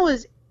 Christina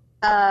was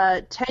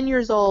 10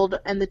 years old,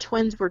 and the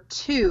twins were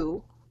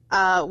 2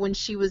 when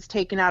she was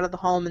taken out of the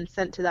home and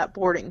sent to that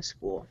boarding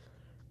school.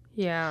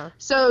 Yeah.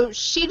 So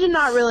she did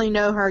not really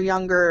know her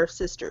younger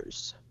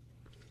sisters.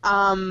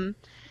 And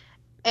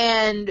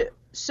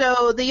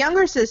so the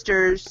younger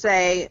sisters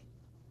say,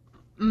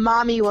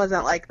 Mommy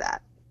wasn't like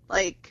that.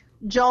 Like,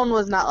 Joan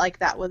was not like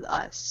that with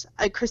us.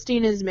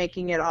 Christina's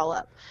making it all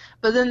up.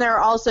 But then there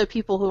are also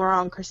people who are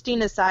on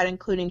Christina's side,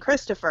 including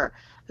Christopher,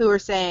 who are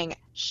saying,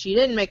 she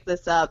didn't make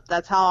this up.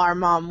 That's how our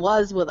mom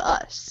was with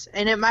us.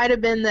 And it might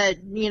have been that,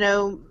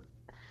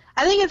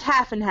 I think it's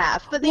half and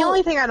half. But the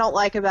only thing I don't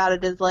like about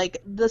it is,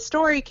 like, the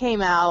story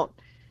came out,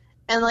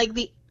 and, like,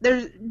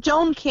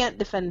 Joan can't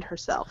defend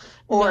herself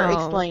or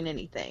explain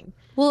anything.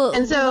 Well,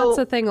 and so that's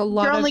the thing.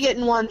 You're only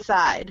getting one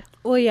side.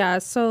 Well, yeah.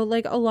 So,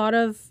 like, a lot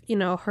of,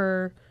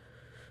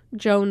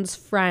 Joan's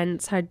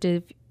friends had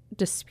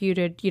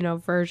disputed,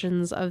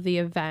 versions of the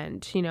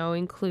event,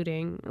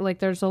 including, like,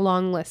 there's a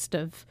long list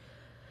of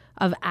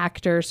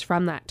actors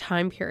from that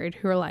time period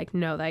who are like,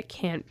 no, that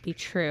can't be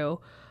true.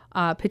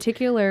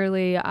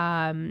 Particularly,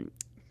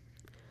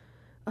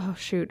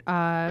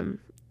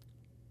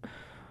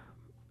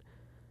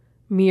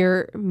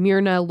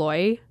 Myrna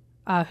Loy,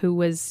 who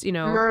was,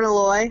 Myrna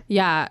Loy?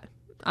 Yeah.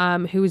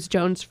 Who was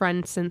Joan's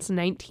friend since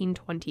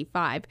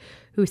 1925,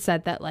 who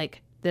said that,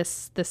 like,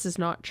 this is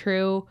not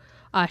true.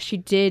 She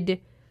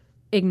did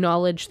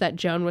acknowledge that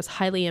Joan was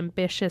highly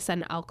ambitious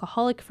and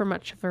alcoholic for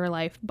much of her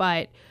life,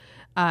 but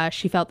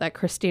she felt that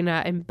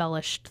Christina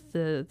embellished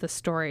the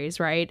stories,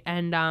 right?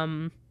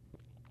 And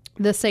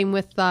the same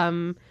with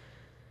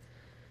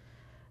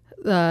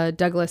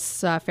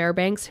Douglas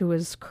Fairbanks, who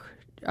was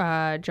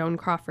Joan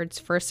Crawford's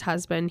first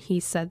husband. He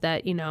said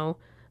that,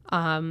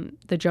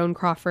 the Joan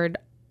Crawford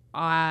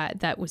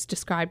that was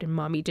described in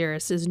Mommie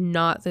Dearest is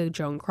not the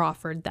Joan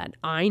Crawford that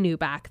I knew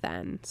back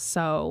then.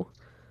 So,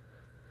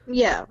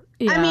 yeah.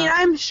 I mean,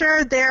 I'm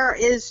sure there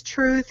is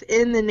truth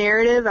in the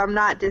narrative. I'm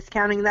not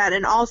discounting that.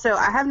 And also,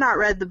 I have not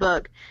read the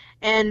book.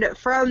 And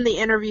from the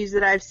interviews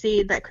that I've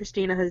seen that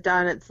Christina has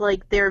done, it's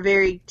like they're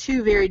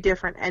two very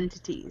different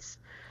entities.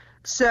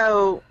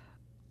 So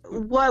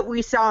what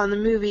we saw in the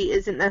movie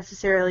isn't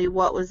necessarily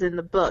what was in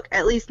the book,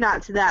 at least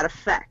not to that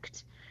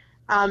effect.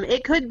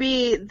 It could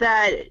be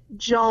that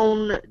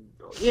Joan,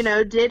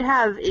 did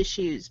have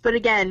issues. But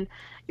again,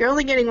 you're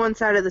only getting one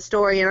side of the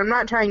story, and I'm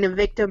not trying to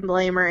victim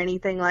blame or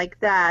anything like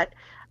that.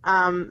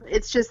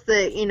 It's just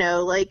that,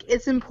 like,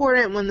 it's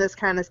important when this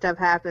kind of stuff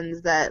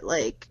happens that,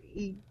 like,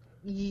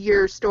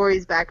 your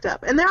story's backed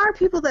up. And there are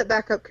people that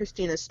back up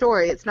Christina's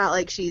story. It's not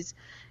like she's,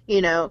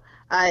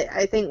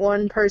 I think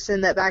one person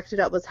that backed it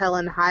up was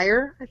Helen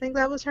Heyer. I think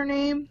that was her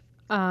name.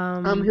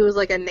 Who was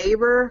like a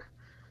neighbor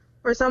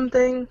or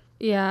something.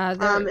 Yeah.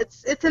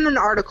 It's in an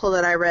article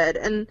that I read,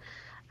 and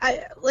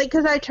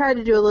because I tried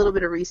to do a little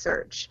bit of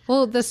research.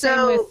 Well,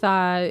 same with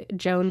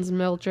Joan's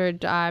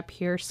Mildred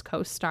Pierce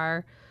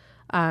co-star,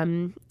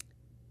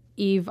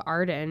 Eve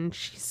Arden.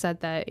 She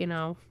said that,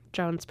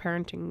 Joan's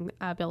parenting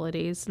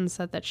abilities, and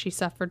said that she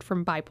suffered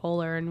from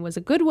bipolar and was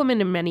a good woman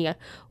in many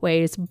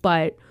ways,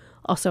 but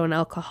also an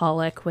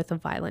alcoholic with a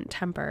violent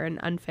temper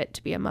and unfit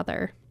to be a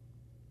mother.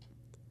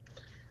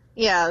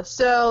 Yeah,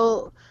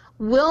 so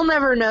we'll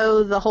never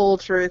know the whole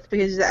truth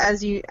because,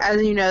 as you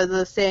know,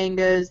 the saying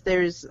goes,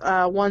 there's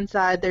one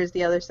side, there's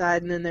the other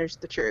side, and then there's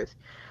the truth.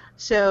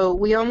 So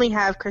we only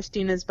have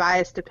Christina's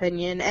biased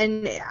opinion,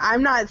 and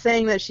I'm not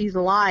saying that she's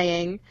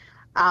lying.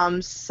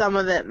 Some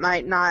of it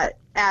might not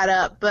add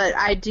up, but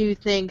I do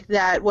think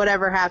that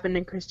whatever happened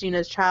in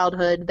Christina's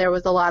childhood, there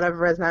was a lot of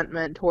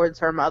resentment towards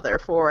her mother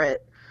for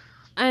it.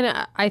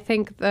 And I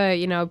think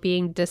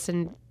being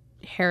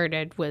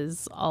disinherited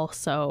was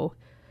also,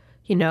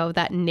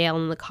 that nail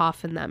in the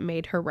coffin that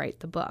made her write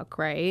the book,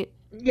 right?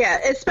 Yeah,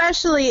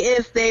 especially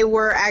if they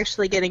were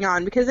actually getting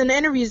on. Because in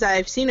interviews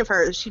I've seen of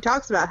her, she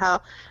talks about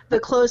how the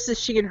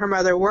closest she and her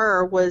mother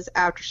was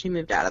after she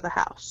moved out of the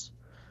house.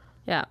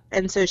 Yeah.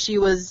 And so she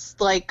was,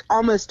 like,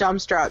 almost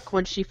dumbstruck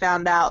when she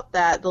found out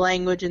that the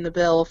language in the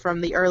bill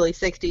from the early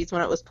 60s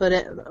when it was put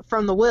in,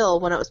 from the will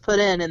when it was put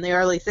in the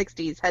early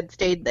 60s had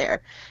stayed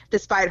there,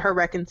 despite her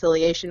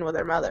reconciliation with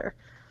her mother.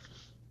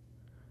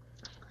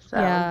 So,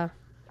 yeah.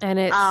 And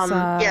it's,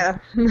 yeah.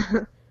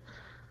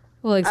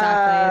 Well,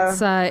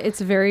 exactly. It's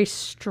very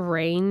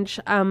strange.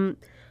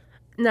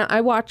 Now,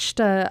 I watched,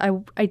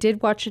 I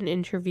did watch an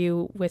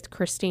interview with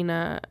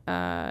Christina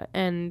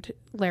and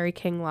Larry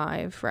King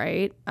live,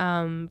 right?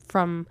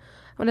 From,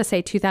 I want to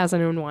say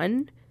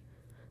 2001.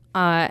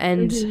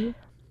 And Mm-hmm.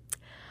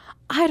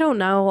 I don't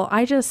know.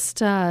 I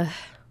just, I'm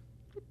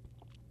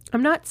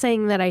not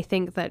saying that I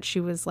think that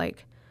she was,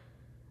 like,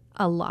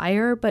 a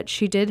liar, but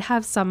she did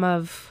have some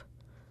of,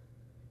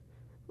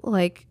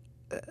 like,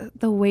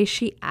 the way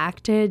she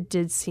acted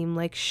did seem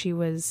like she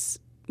was,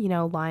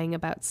 lying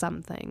about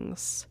some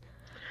things.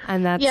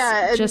 And that's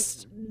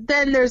just...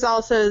 Then there's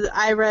also,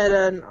 I read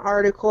an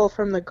article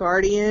from The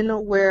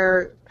Guardian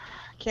where,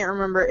 I can't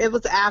remember, it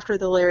was after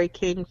the Larry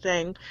King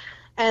thing,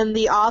 and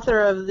the author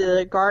of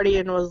The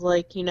Guardian was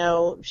like,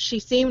 she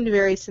seemed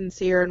very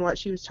sincere in what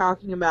she was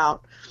talking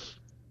about.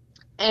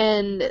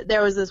 And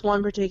there was this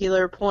one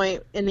particular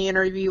point in the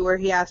interview where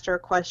he asked her a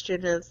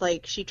question, and it's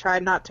like she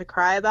tried not to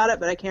cry about it,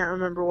 but I can't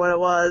remember what it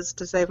was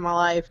to save my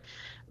life.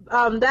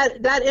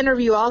 That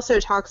interview also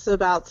talks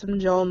about some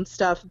Joan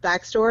stuff,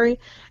 backstory.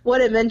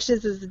 What it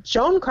mentions is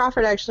Joan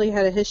Crawford actually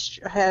had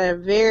a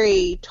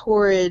very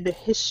torrid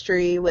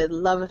history with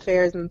love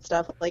affairs and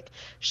stuff. Like,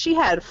 she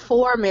had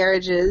 4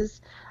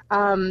 marriages.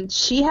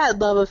 She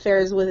had love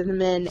affairs with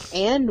men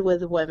and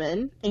with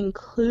women,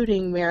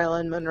 including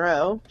Marilyn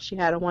Monroe. She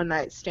had a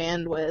one-night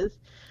stand with.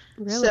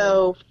 Really?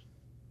 So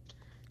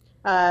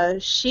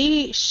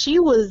she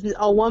was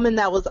a woman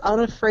that was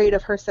unafraid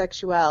of her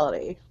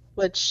sexuality,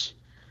 which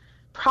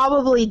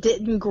probably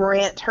didn't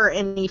grant her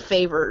any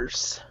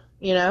favors,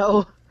 you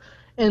know,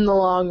 in the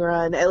long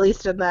run, at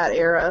least in that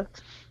era.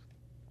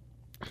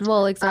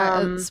 Well,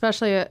 exactly.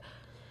 Especially,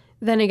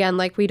 then again,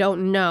 like, we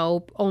don't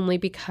know only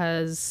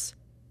because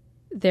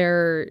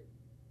they're,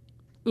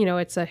 you know,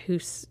 it's a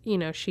who's, you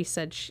know, she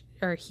said,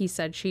 or he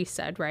said, she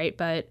said, right?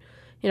 But,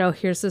 you know,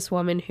 here's this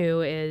woman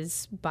who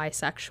is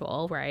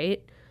bisexual,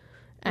 right?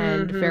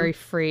 And very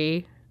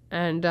free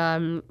and,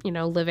 you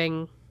know,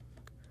 living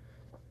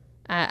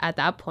at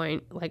that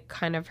point, like,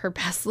 kind of her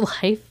best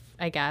life,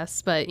 I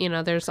guess. But, you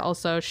know, there's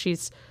also, she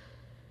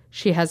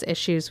has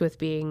issues with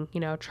being,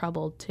 you know,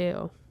 troubled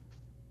too.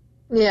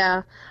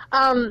 Yeah.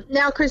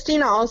 Now,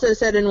 Christina also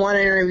said in one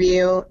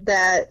interview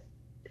that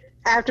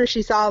after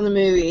she saw the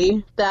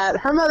movie that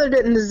her mother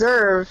didn't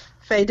deserve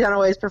Faye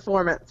Dunaway's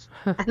performance,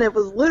 and it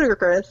was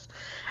ludicrous,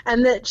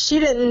 and that she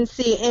didn't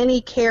see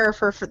any care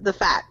for the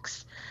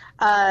facts.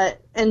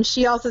 And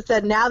she also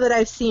said, now that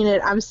I've seen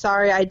it, I'm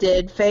sorry I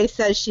did. Faye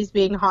says she's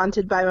being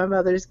haunted by my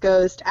mother's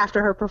ghost.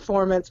 After her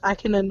performance, I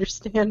can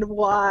understand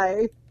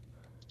why.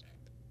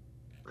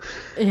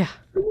 Yeah.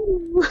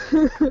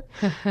 Well,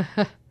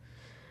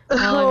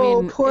 I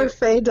mean, poor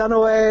Faye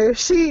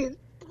Dunaway.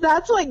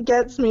 That's what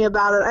gets me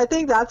about it. I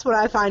think that's what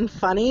I find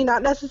funny,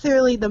 not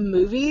necessarily the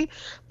movie,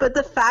 but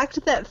the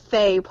fact that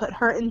Faye put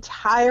her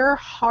entire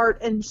heart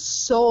and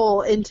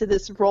soul into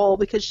this role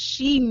because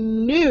she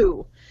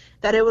knew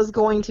that it was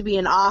going to be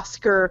an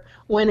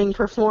Oscar-winning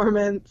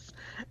performance,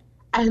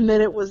 and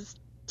then it was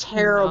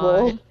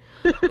terrible.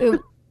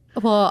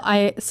 Well,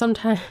 I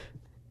sometimes...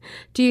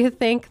 Do you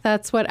think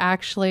that's what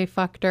actually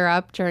fucked her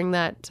up during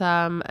that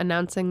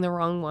announcing the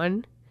wrong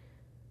one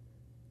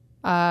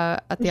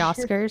at the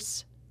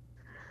Oscars?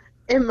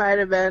 It might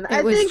have been.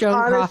 I think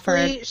Joan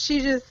Crawford.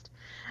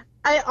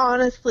 I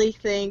honestly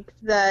think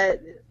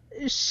that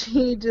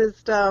she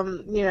just,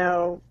 you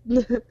know,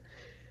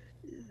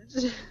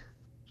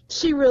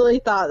 she really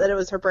thought that it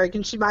was her break,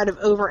 and she might have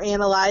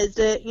overanalyzed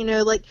it. You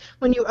know, like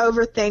when you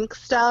overthink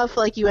stuff,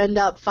 like you end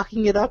up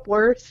fucking it up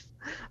worse.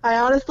 I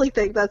honestly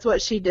think that's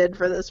what she did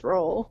for this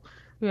role.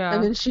 Yeah.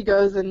 And then she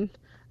goes and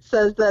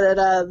says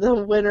that the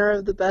winner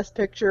of the Best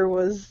Picture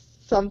was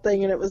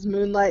something, and it was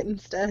Moonlight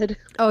instead.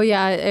 Oh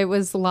yeah, it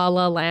was La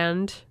La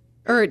Land.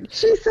 Or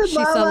she said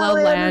La La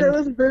Land, and it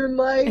was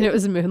Moonlight. And it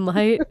was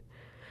Moonlight.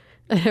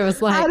 And it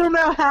was like, I don't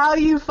know how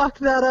you fucked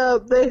that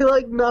up. They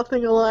look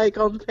nothing alike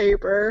on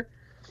paper.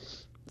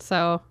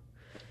 So.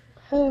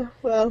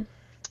 Well.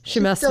 She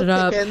messed it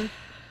up.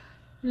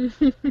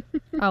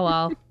 Oh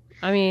well.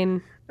 I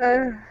mean,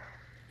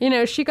 you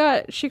know, she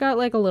got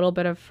like a little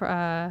bit of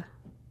her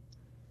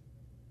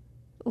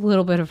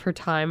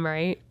time,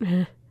 right?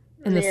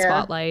 In the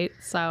spotlight,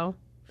 so.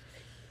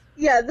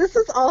 Yeah, this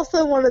is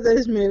also one of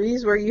those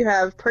movies where you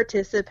have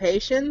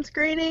participation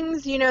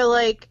screenings. You know,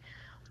 like,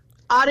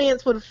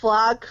 audience would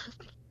flock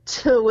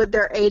with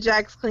their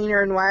Ajax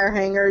cleaner and wire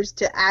hangers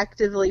to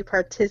actively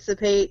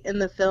participate in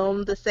the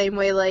film the same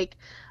way, like,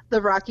 the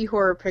Rocky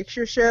Horror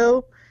Picture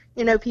Show.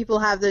 You know, people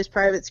have those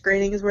private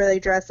screenings where they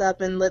dress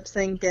up and lip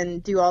sync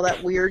and do all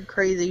that weird,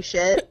 crazy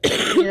shit,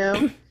 you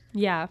know?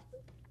 Yeah.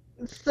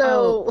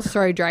 So... Oh,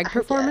 sorry, drag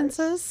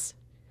performances?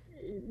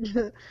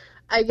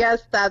 I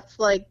guess that's,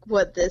 like,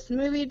 what this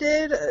movie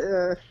did.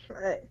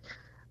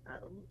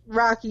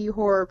 Rocky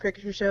Horror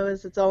Picture Show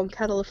is its own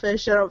kettle of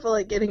fish I don't feel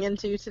like getting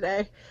into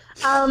today.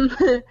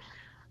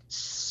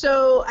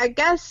 So, I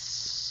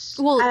guess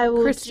I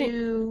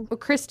will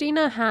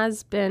Christina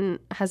has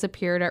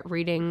appeared at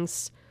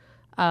readings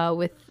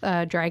with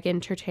a drag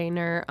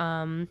entertainer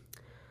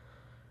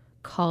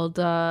called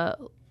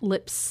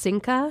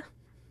Lipsinka.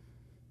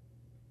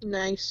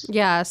 Nice.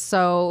 Yeah,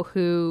 so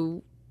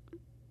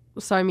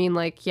I mean,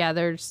 like, yeah,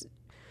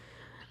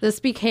 this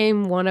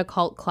became a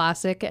cult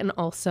classic and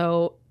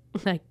also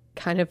like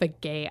kind of a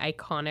gay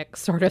iconic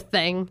sort of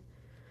thing.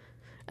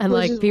 And which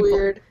like is people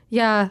weird.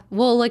 Yeah,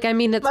 well, like, I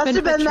mean, it's must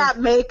have been that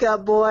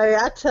makeup, boy.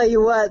 I tell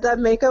you what, that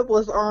makeup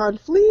was on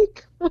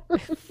fleek.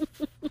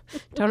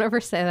 Don't ever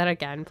say that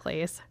again,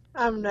 please.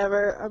 I'm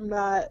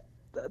not.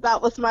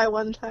 That was my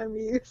one-time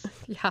use.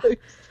 Yeah.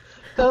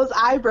 Those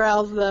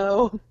eyebrows,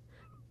 though.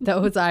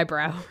 Those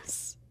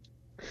eyebrows.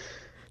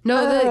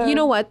 No, you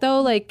know what,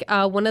 though? Like,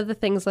 one of the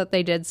things that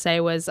they did say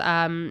was,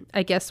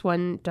 I guess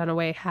when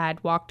Dunaway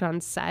had walked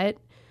on set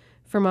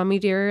for Mommie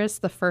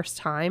Dearest the first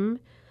time,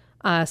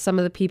 some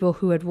of the people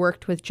who had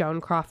worked with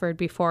Joan Crawford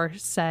before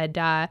said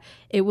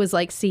it was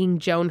like seeing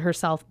Joan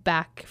herself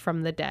back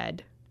from the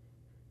dead.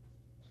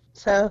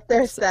 So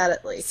there's that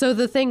at least. So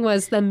the thing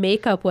was, the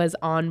makeup was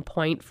on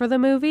point for the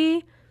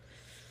movie.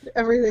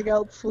 Everything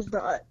else was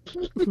not.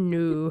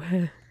 No.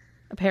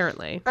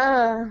 Apparently.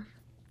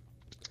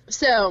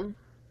 So,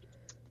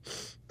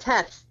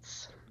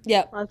 tests.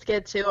 Yep. Let's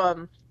get to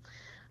them.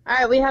 All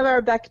right, we have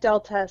our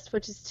Bechdel test,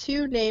 which is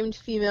two named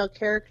female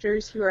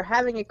characters who are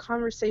having a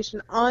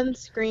conversation on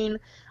screen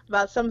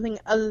about something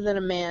other than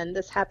a man.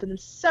 This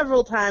happens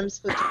several times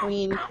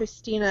between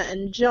Christina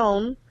and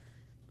Joan,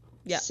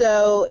 Yep.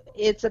 so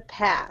it's a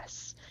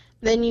pass.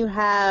 Then you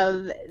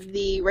have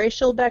the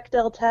racial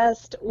Bechdel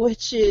test,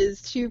 which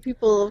is two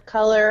people of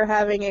color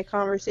having a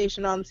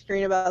conversation on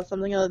screen about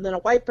something other than a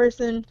white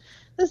person.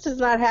 This does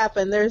not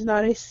happen. There's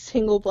not a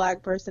single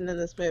black person in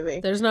this movie.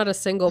 There's not a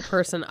single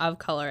person of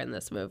color in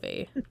this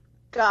movie.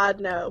 God,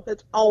 no.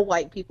 It's all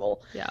white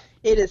people. Yeah.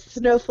 It is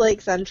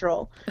snowflake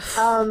central.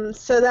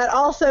 So that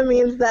also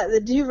means that the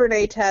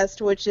Duvernay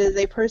test, which is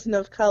a person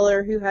of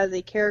color who has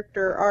a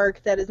character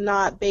arc that is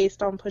not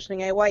based on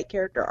pushing a white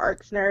character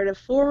arc's narrative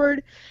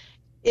forward,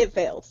 it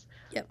fails.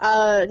 Yep.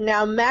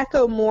 Now,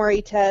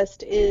 Mako-Mori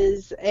test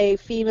is a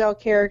female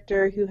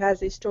character who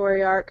has a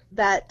story arc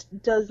that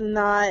does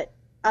not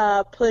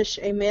push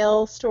a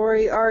male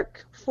story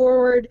arc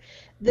forward.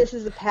 This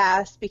is a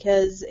pass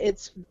because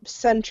it's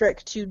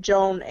centric to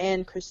Joan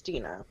and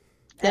Christina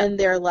and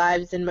their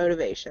lives and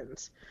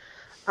motivations.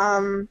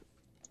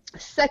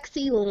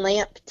 Sexy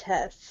lamp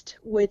test,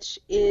 which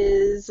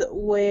is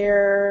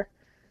where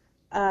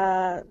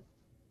a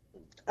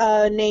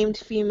named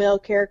female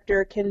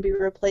character can be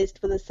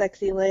replaced with a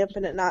sexy lamp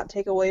and it not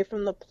take away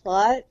from the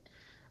plot.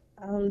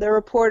 The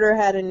reporter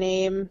had a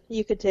name.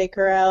 You could take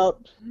her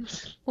out.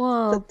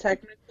 Well, it's a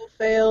technical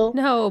fail.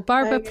 No,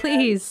 Barbara,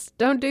 please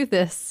don't do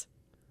this.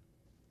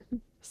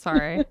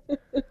 Sorry.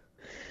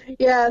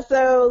 Yeah,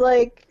 so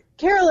like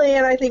Carol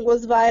Ann, I think,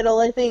 was vital.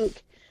 I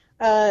think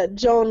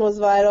Joan was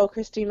vital.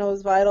 Christina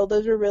was vital.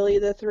 Those were really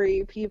the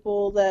three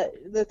people but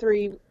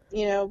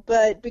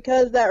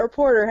because that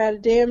reporter had a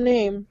damn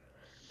name.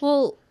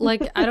 Well,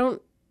 like, I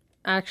don't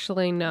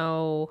actually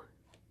know,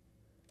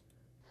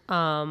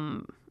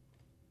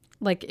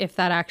 like, if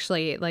that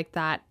actually, like,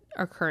 that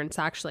occurrence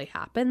actually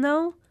happened,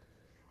 though.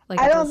 Like,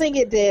 I don't think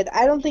it did.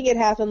 I don't think it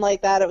happened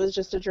like that. It was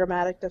just a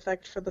dramatic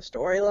effect for the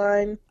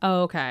storyline.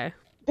 Oh, okay.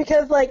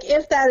 Because, like,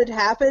 if that had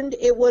happened,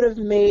 it would have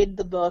made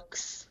the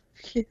books.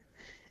 It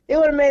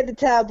would have made the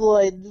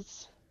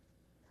tabloids.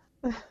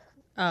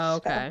 Oh,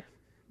 okay.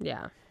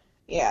 Yeah.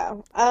 Yeah.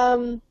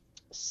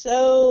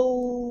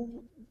 So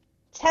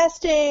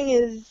testing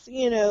is,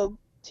 2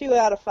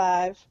 out of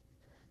 5.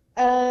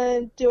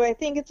 Do I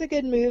think it's a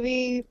good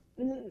movie?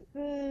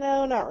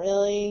 No, not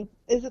really.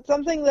 Is it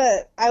something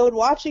that I would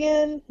watch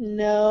again?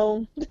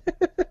 No.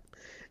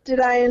 Did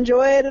I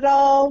enjoy it at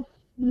all?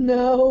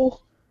 No.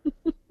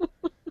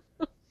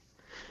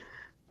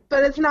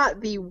 But it's not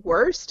the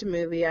worst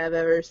movie I've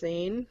ever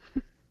seen.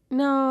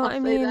 No,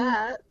 I'll say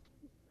that.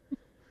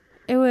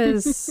 It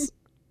was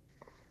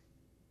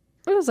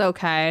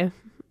okay.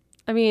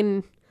 I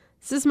mean,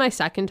 this is my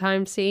second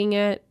time seeing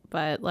it,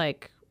 but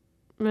like,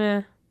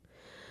 meh.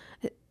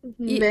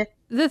 Meh.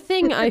 The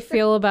thing I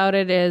feel about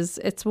it is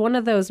it's one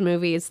of those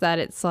movies that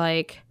it's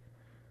like,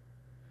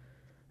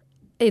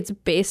 it's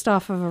based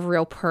off of a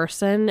real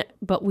person,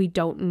 but we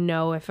don't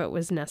know if it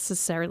was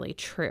necessarily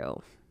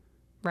true.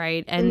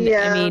 Right? And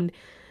yeah. I mean,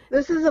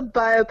 this is a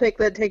biopic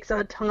that takes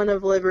a ton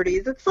of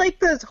liberties. It's like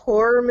those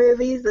horror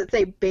movies that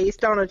say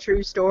based on a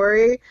true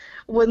story,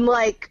 when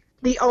like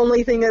the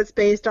only thing that's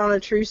based on a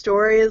true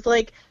story is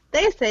like,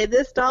 they say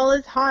this doll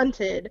is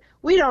haunted.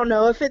 We don't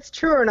know if it's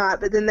true or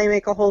not, but then they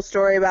make a whole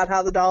story about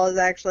how the doll is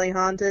actually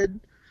haunted.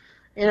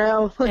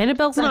 Annabelle's not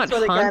haunted? That's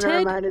what it kind of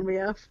reminded me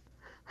of.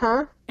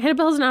 Huh?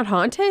 Annabelle's not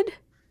haunted?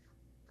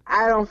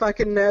 I don't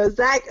fucking know.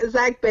 Zach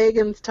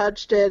Bagans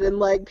touched it, and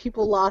like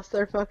people lost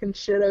their fucking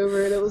shit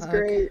over it. It was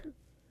great.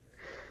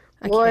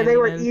 Boy, they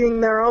were eating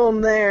their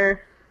own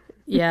there.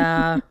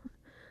 Yeah,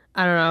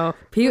 I don't know.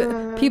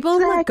 People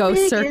in the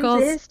ghost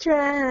circles. Is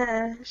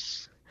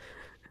trash.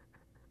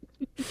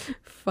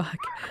 Fuck.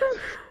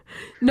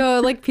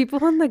 No, like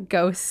people in the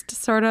ghost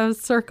sort of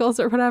circles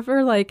or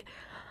whatever. Like,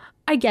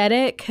 I get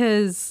it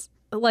because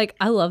like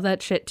I love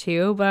that shit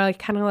too, but I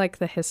kind of like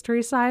the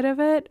history side of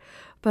it.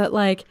 But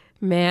like,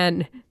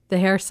 man,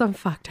 there are some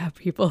fucked up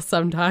people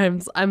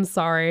sometimes. I'm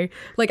sorry.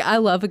 Like, I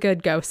love a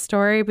good ghost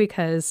story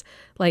because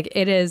like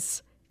it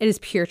is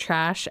pure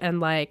trash and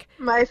like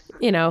maybe I've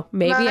seen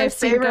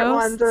ghosts. My favorite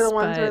ones are the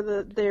ones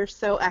where they're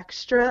so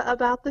extra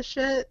about the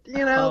shit.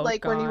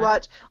 Like God. When you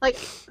watch like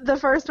the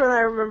first one I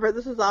remember.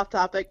 This is off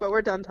topic, but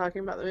we're done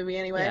talking about the movie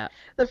anyway. Yeah.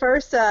 The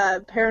first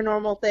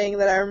paranormal thing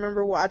that I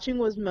remember watching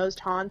was Most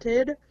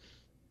Haunted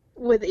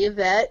with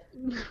Yvette.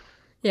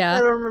 Yeah. I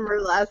don't remember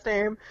her last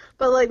name,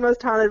 but like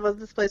Most Haunted was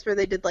this place where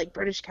they did like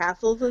British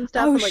castles and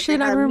stuff. Oh and, like,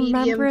 shit! I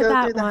remember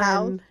that one.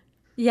 House.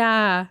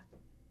 Yeah.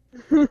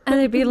 And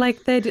they'd be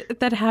like they'd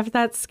have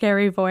that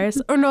scary voice.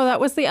 Oh no, that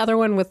was the other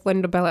one with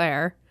Linda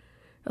Blair.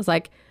 I was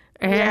like,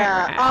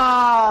 yeah.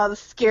 Oh, the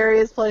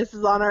scariest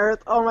places on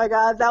earth. Oh my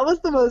god, that was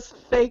the most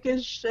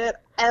fakest shit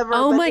ever.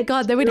 Oh my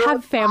god, they would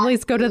have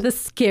families go to the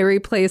scary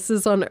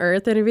places on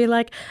earth and it'd be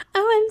like,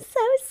 oh, I'm so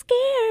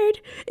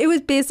scared. It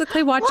was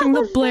basically watching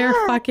the Blair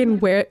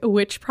fucking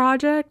Witch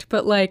Project,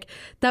 but like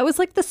that was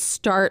like the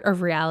start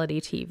of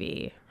reality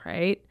TV,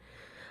 right?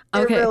 It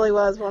Okay. really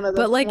was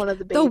But like one of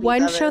the the babies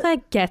one of show it.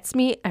 that gets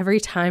me every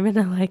time, and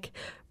I'm like,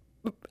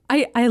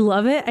 I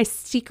love it. I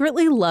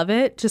secretly love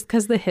it just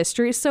because the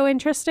history is so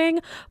interesting.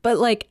 But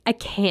like, I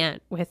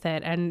can't with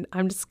it, and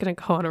I'm just gonna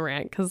go on a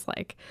rant because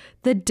like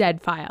the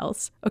Dead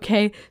Files.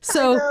 Okay, I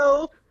so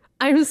know.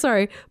 I'm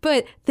sorry,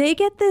 but they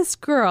get this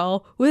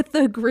girl with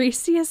the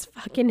greasiest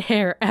fucking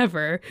hair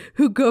ever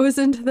who goes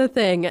into the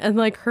thing, and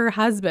like her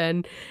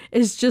husband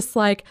is just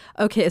like,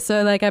 okay,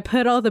 so like I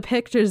put all the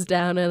pictures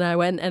down and I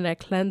went and I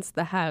cleansed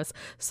the house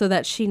so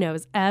that she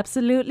knows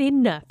absolutely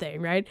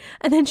nothing, right?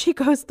 And then she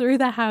goes through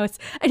the house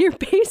and you're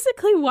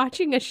basically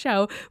watching a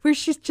show where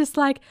she's just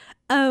like,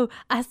 oh,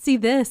 I see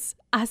this.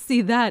 I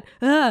see that.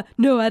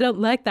 No, I don't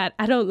like that.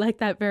 I don't like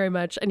that very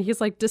much. And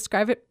he's like,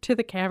 describe it to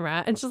the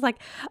camera. And she's like,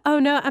 oh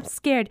no, I'm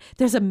scared.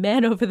 There's a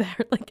man over there.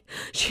 Like,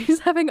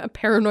 she's having a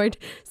paranoid,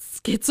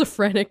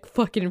 schizophrenic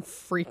fucking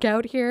freak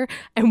out here.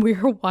 And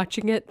we're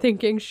watching it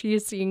thinking she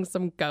is seeing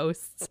some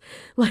ghosts.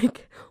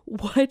 Like,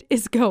 what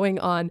is going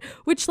on?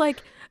 Which,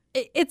 like,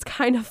 it's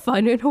kind of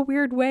fun in a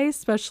weird way,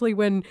 especially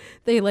when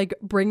they like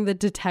bring the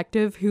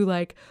detective who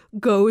like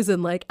goes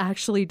and like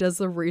actually does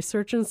the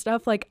research and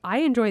stuff. Like,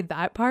 I enjoyed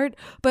that part,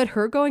 but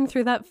her going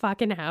through that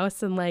fucking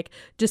house and like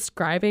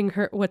describing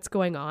her what's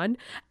going on,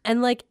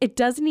 and like it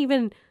doesn't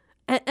even.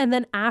 And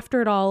then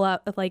after it all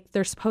up, like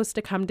they're supposed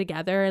to come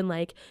together and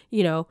like,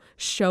 you know,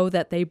 show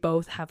that they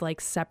both have like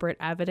separate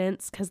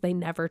evidence because they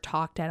never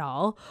talked at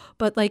all.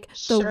 But like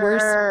the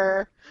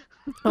worst.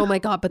 Oh my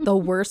God, but the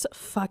worst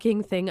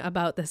fucking thing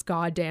about this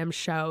goddamn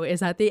show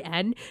is at the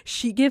end,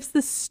 she gives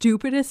the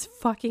stupidest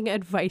fucking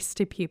advice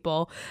to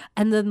people.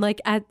 And then like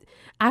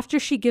after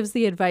she gives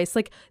the advice,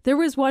 like there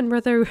was one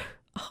where there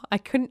I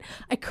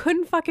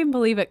couldn't fucking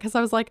believe it because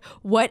I was like,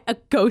 what, a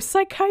ghost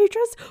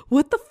psychiatrist?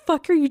 What the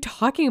fuck are you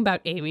talking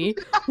about, Amy?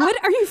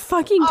 What are you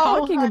fucking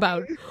talking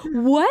about?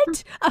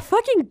 What? A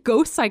fucking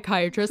ghost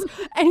psychiatrist?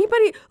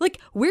 Anybody, like,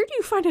 where do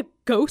you find a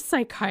ghost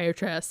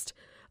psychiatrist?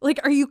 Like,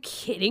 are you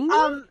kidding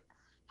me?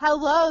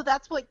 Hello,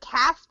 that's what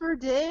Casper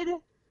did.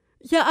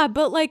 Yeah,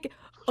 but like,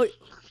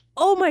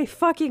 oh my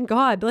fucking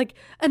God. Like,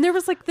 and there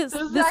was like this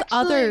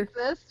other.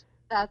 Exist?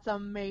 That's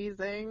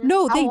amazing.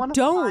 No, they I wanna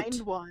don't.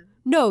 Find one.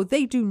 No,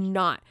 they do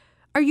not.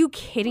 Are you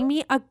kidding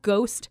me? A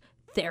ghost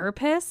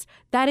therapist?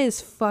 That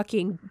is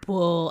fucking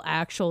bull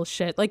actual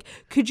shit. Like,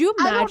 could you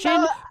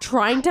imagine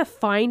trying to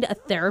find a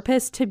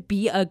therapist to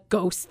be a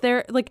ghost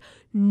there? Like,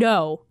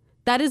 no,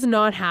 that is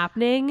not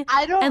happening.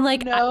 I don't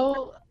like,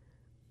 know.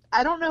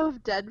 I don't know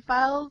if Dead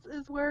Files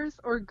is worse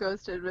or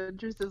Ghost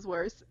Adventures is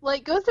worse.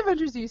 Like, Ghost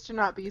Adventures used to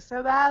not be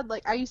so bad.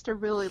 Like, I used to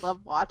really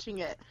love watching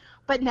it.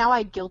 But now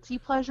I guilty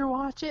pleasure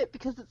watch it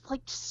because it's,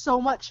 like,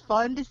 so much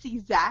fun to see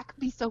Zach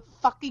be so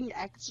fucking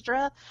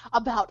extra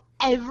about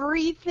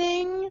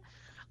everything.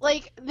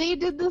 Like, they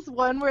did this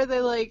one where they,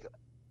 like,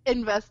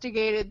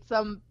 investigated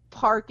some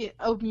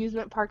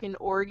amusement park in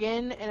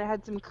Oregon, and it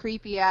had some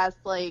creepy-ass,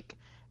 like,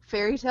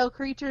 fairy tale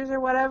creatures or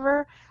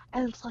whatever.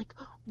 And it's like,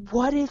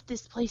 what if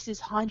this place is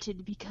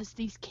haunted because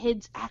these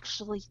kids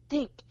actually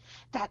think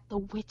that the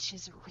witch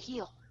is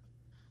real?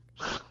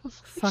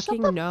 Fucking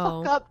Shut the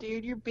no. fuck up,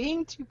 dude. You're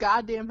being too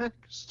goddamn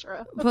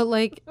extra. But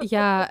like,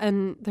 yeah,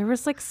 and there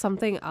was like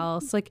something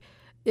else. Like,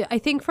 I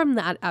think from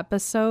that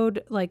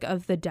episode, like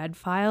of the Dead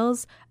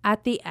Files,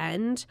 at the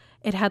end,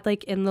 it had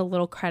like in the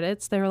little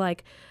credits, they were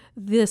like,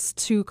 this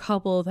two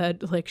couple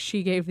that like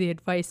she gave the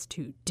advice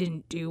to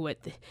didn't do what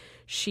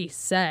she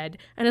said.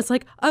 And it's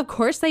like, of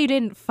course they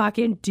didn't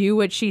fucking do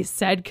what she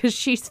said because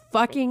she's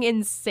fucking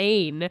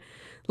insane.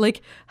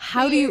 Like,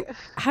 how do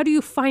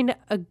you find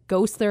a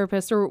ghost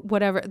therapist or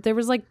whatever? There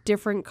was like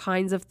different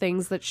kinds of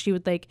things that she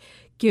would like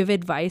give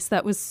advice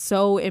that was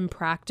so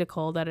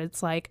impractical that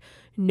it's like,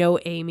 no,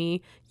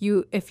 Amy,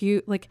 if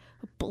you like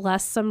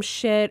bless some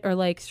shit or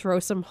like throw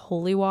some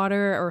holy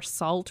water or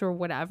salt or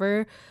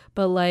whatever,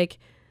 but like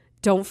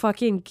don't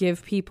fucking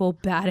give people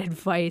bad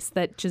advice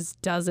that just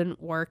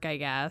doesn't work, I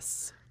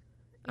guess.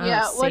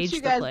 Yeah, what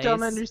you guys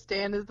don't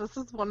understand is this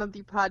is one of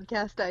the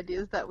podcast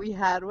ideas that we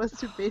had, was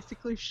to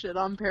basically shit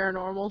on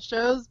paranormal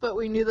shows, but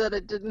we knew that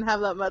it didn't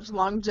have that much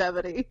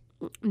longevity.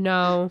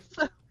 No.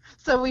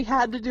 So we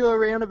had to do a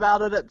rant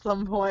about it at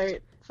some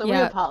point. So we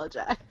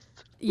apologize.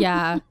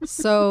 Yeah.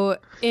 So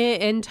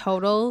in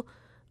total,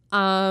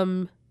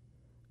 I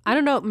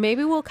don't know,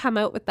 maybe we'll come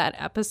out with that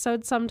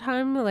episode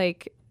sometime,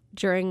 like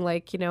during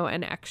like, you know,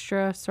 an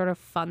extra sort of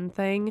fun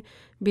thing,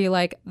 be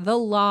like the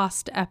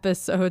lost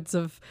episodes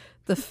of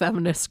the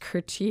Feminist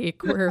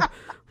Critique, where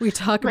we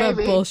talk about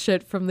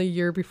bullshit from the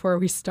year before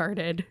we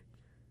started.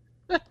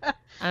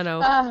 I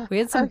know. We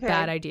had some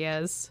bad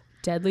ideas.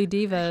 Deadly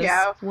Divas.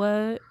 Yeah.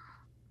 What?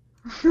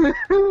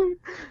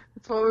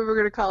 That's what we were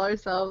going to call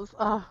ourselves.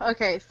 Oh,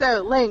 okay,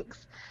 so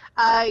links.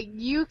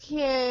 You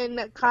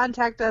can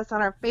contact us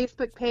on our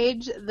Facebook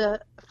page, the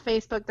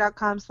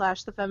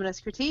facebook.com/The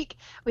Feminist Critique.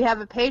 We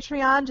have a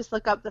Patreon. Just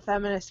look up The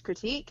Feminist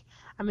Critique.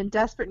 I'm in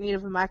desperate need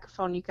of a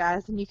microphone, you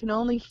guys, and you can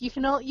donate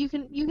 $1. You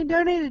can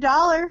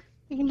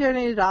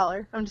donate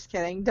 $1. I'm just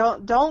kidding.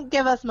 Don't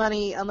give us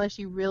money unless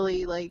you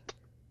really like,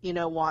 you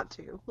know, want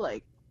to.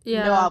 Like,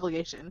 Yeah. No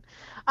obligation.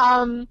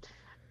 You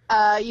Suck can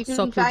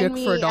your dick find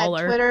me for at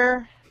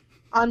 $1.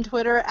 On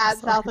Twitter at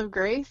Sorry. South of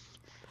Grace.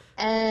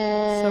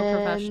 And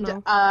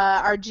professional.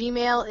 our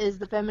Gmail is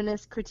the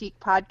Feminist Critique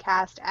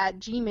Podcast at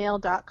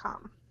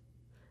gmail.com.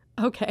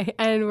 Okay,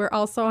 and we're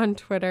also on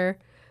Twitter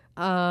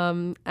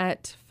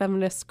at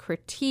Feminist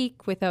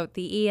Critique without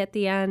the E at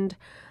the end.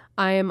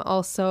 I am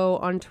also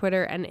on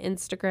Twitter and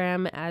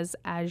Instagram as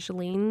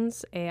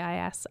Aislenes,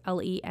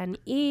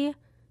 AISLENES.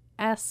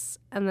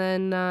 And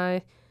then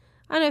I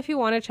don't know if you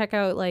want to check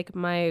out like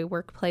my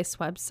workplace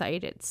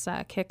website. It's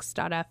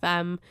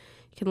kicks.fm. You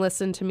can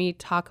listen to me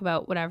talk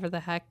about whatever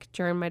the heck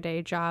during my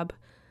day job,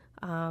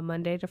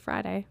 Monday to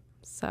Friday.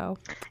 So,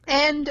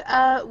 and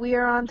we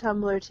are on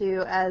Tumblr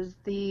too as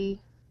the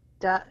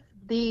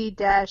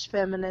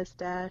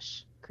feminist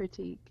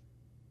critique.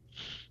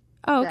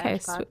 oh, okay,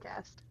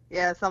 podcast.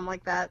 Yeah, something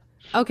like that.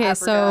 Okay,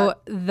 so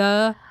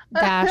the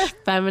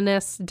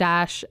feminist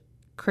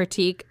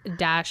critique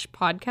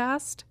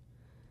podcast.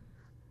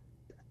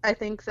 I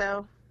think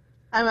so.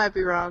 I might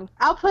be wrong.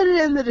 I'll put it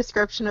in the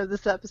description of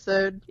this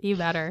episode. You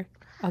better.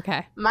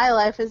 Okay. My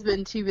life has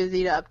been too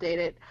busy to update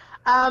it.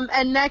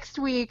 And next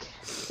week,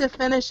 to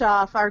finish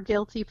off our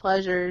guilty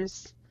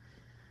pleasures,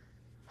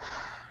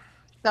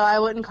 so I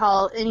wouldn't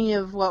call any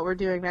of what we're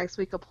doing next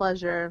week a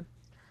pleasure,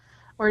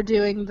 we're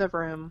doing The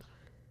Room.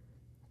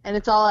 And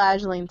it's all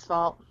Aislene's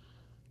fault.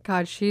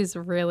 God, she's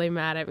really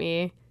mad at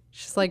me.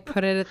 She's like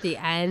put it at the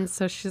end,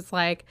 so she's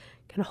like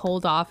can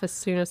hold off as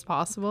soon as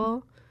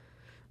possible.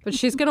 But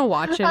she's going to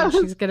watch it and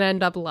she's going to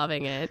end up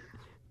loving it.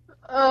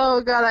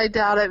 Oh, God, I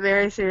doubt it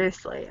very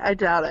seriously. I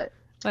doubt it.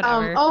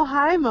 Whatever. Oh,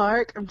 hi,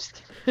 Mark. I'm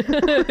just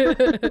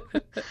kidding.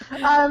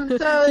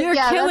 You're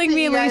killing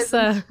me,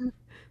 Lisa.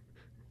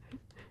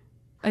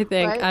 I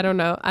think. What? I don't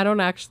know. I don't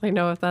actually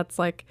know if that's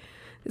like...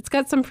 It's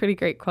got some pretty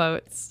great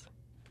quotes.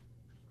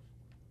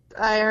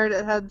 I heard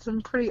it had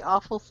some pretty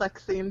awful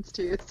sex scenes,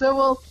 too. So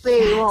we'll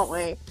see, won't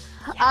we?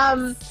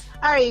 Yes.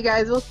 All right, you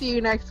guys. We'll see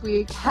you next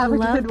week. Have a good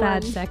one. I love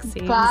bad sex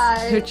scenes.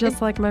 Bye. They're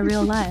just like my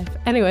real life.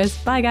 Anyways,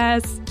 bye,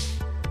 guys.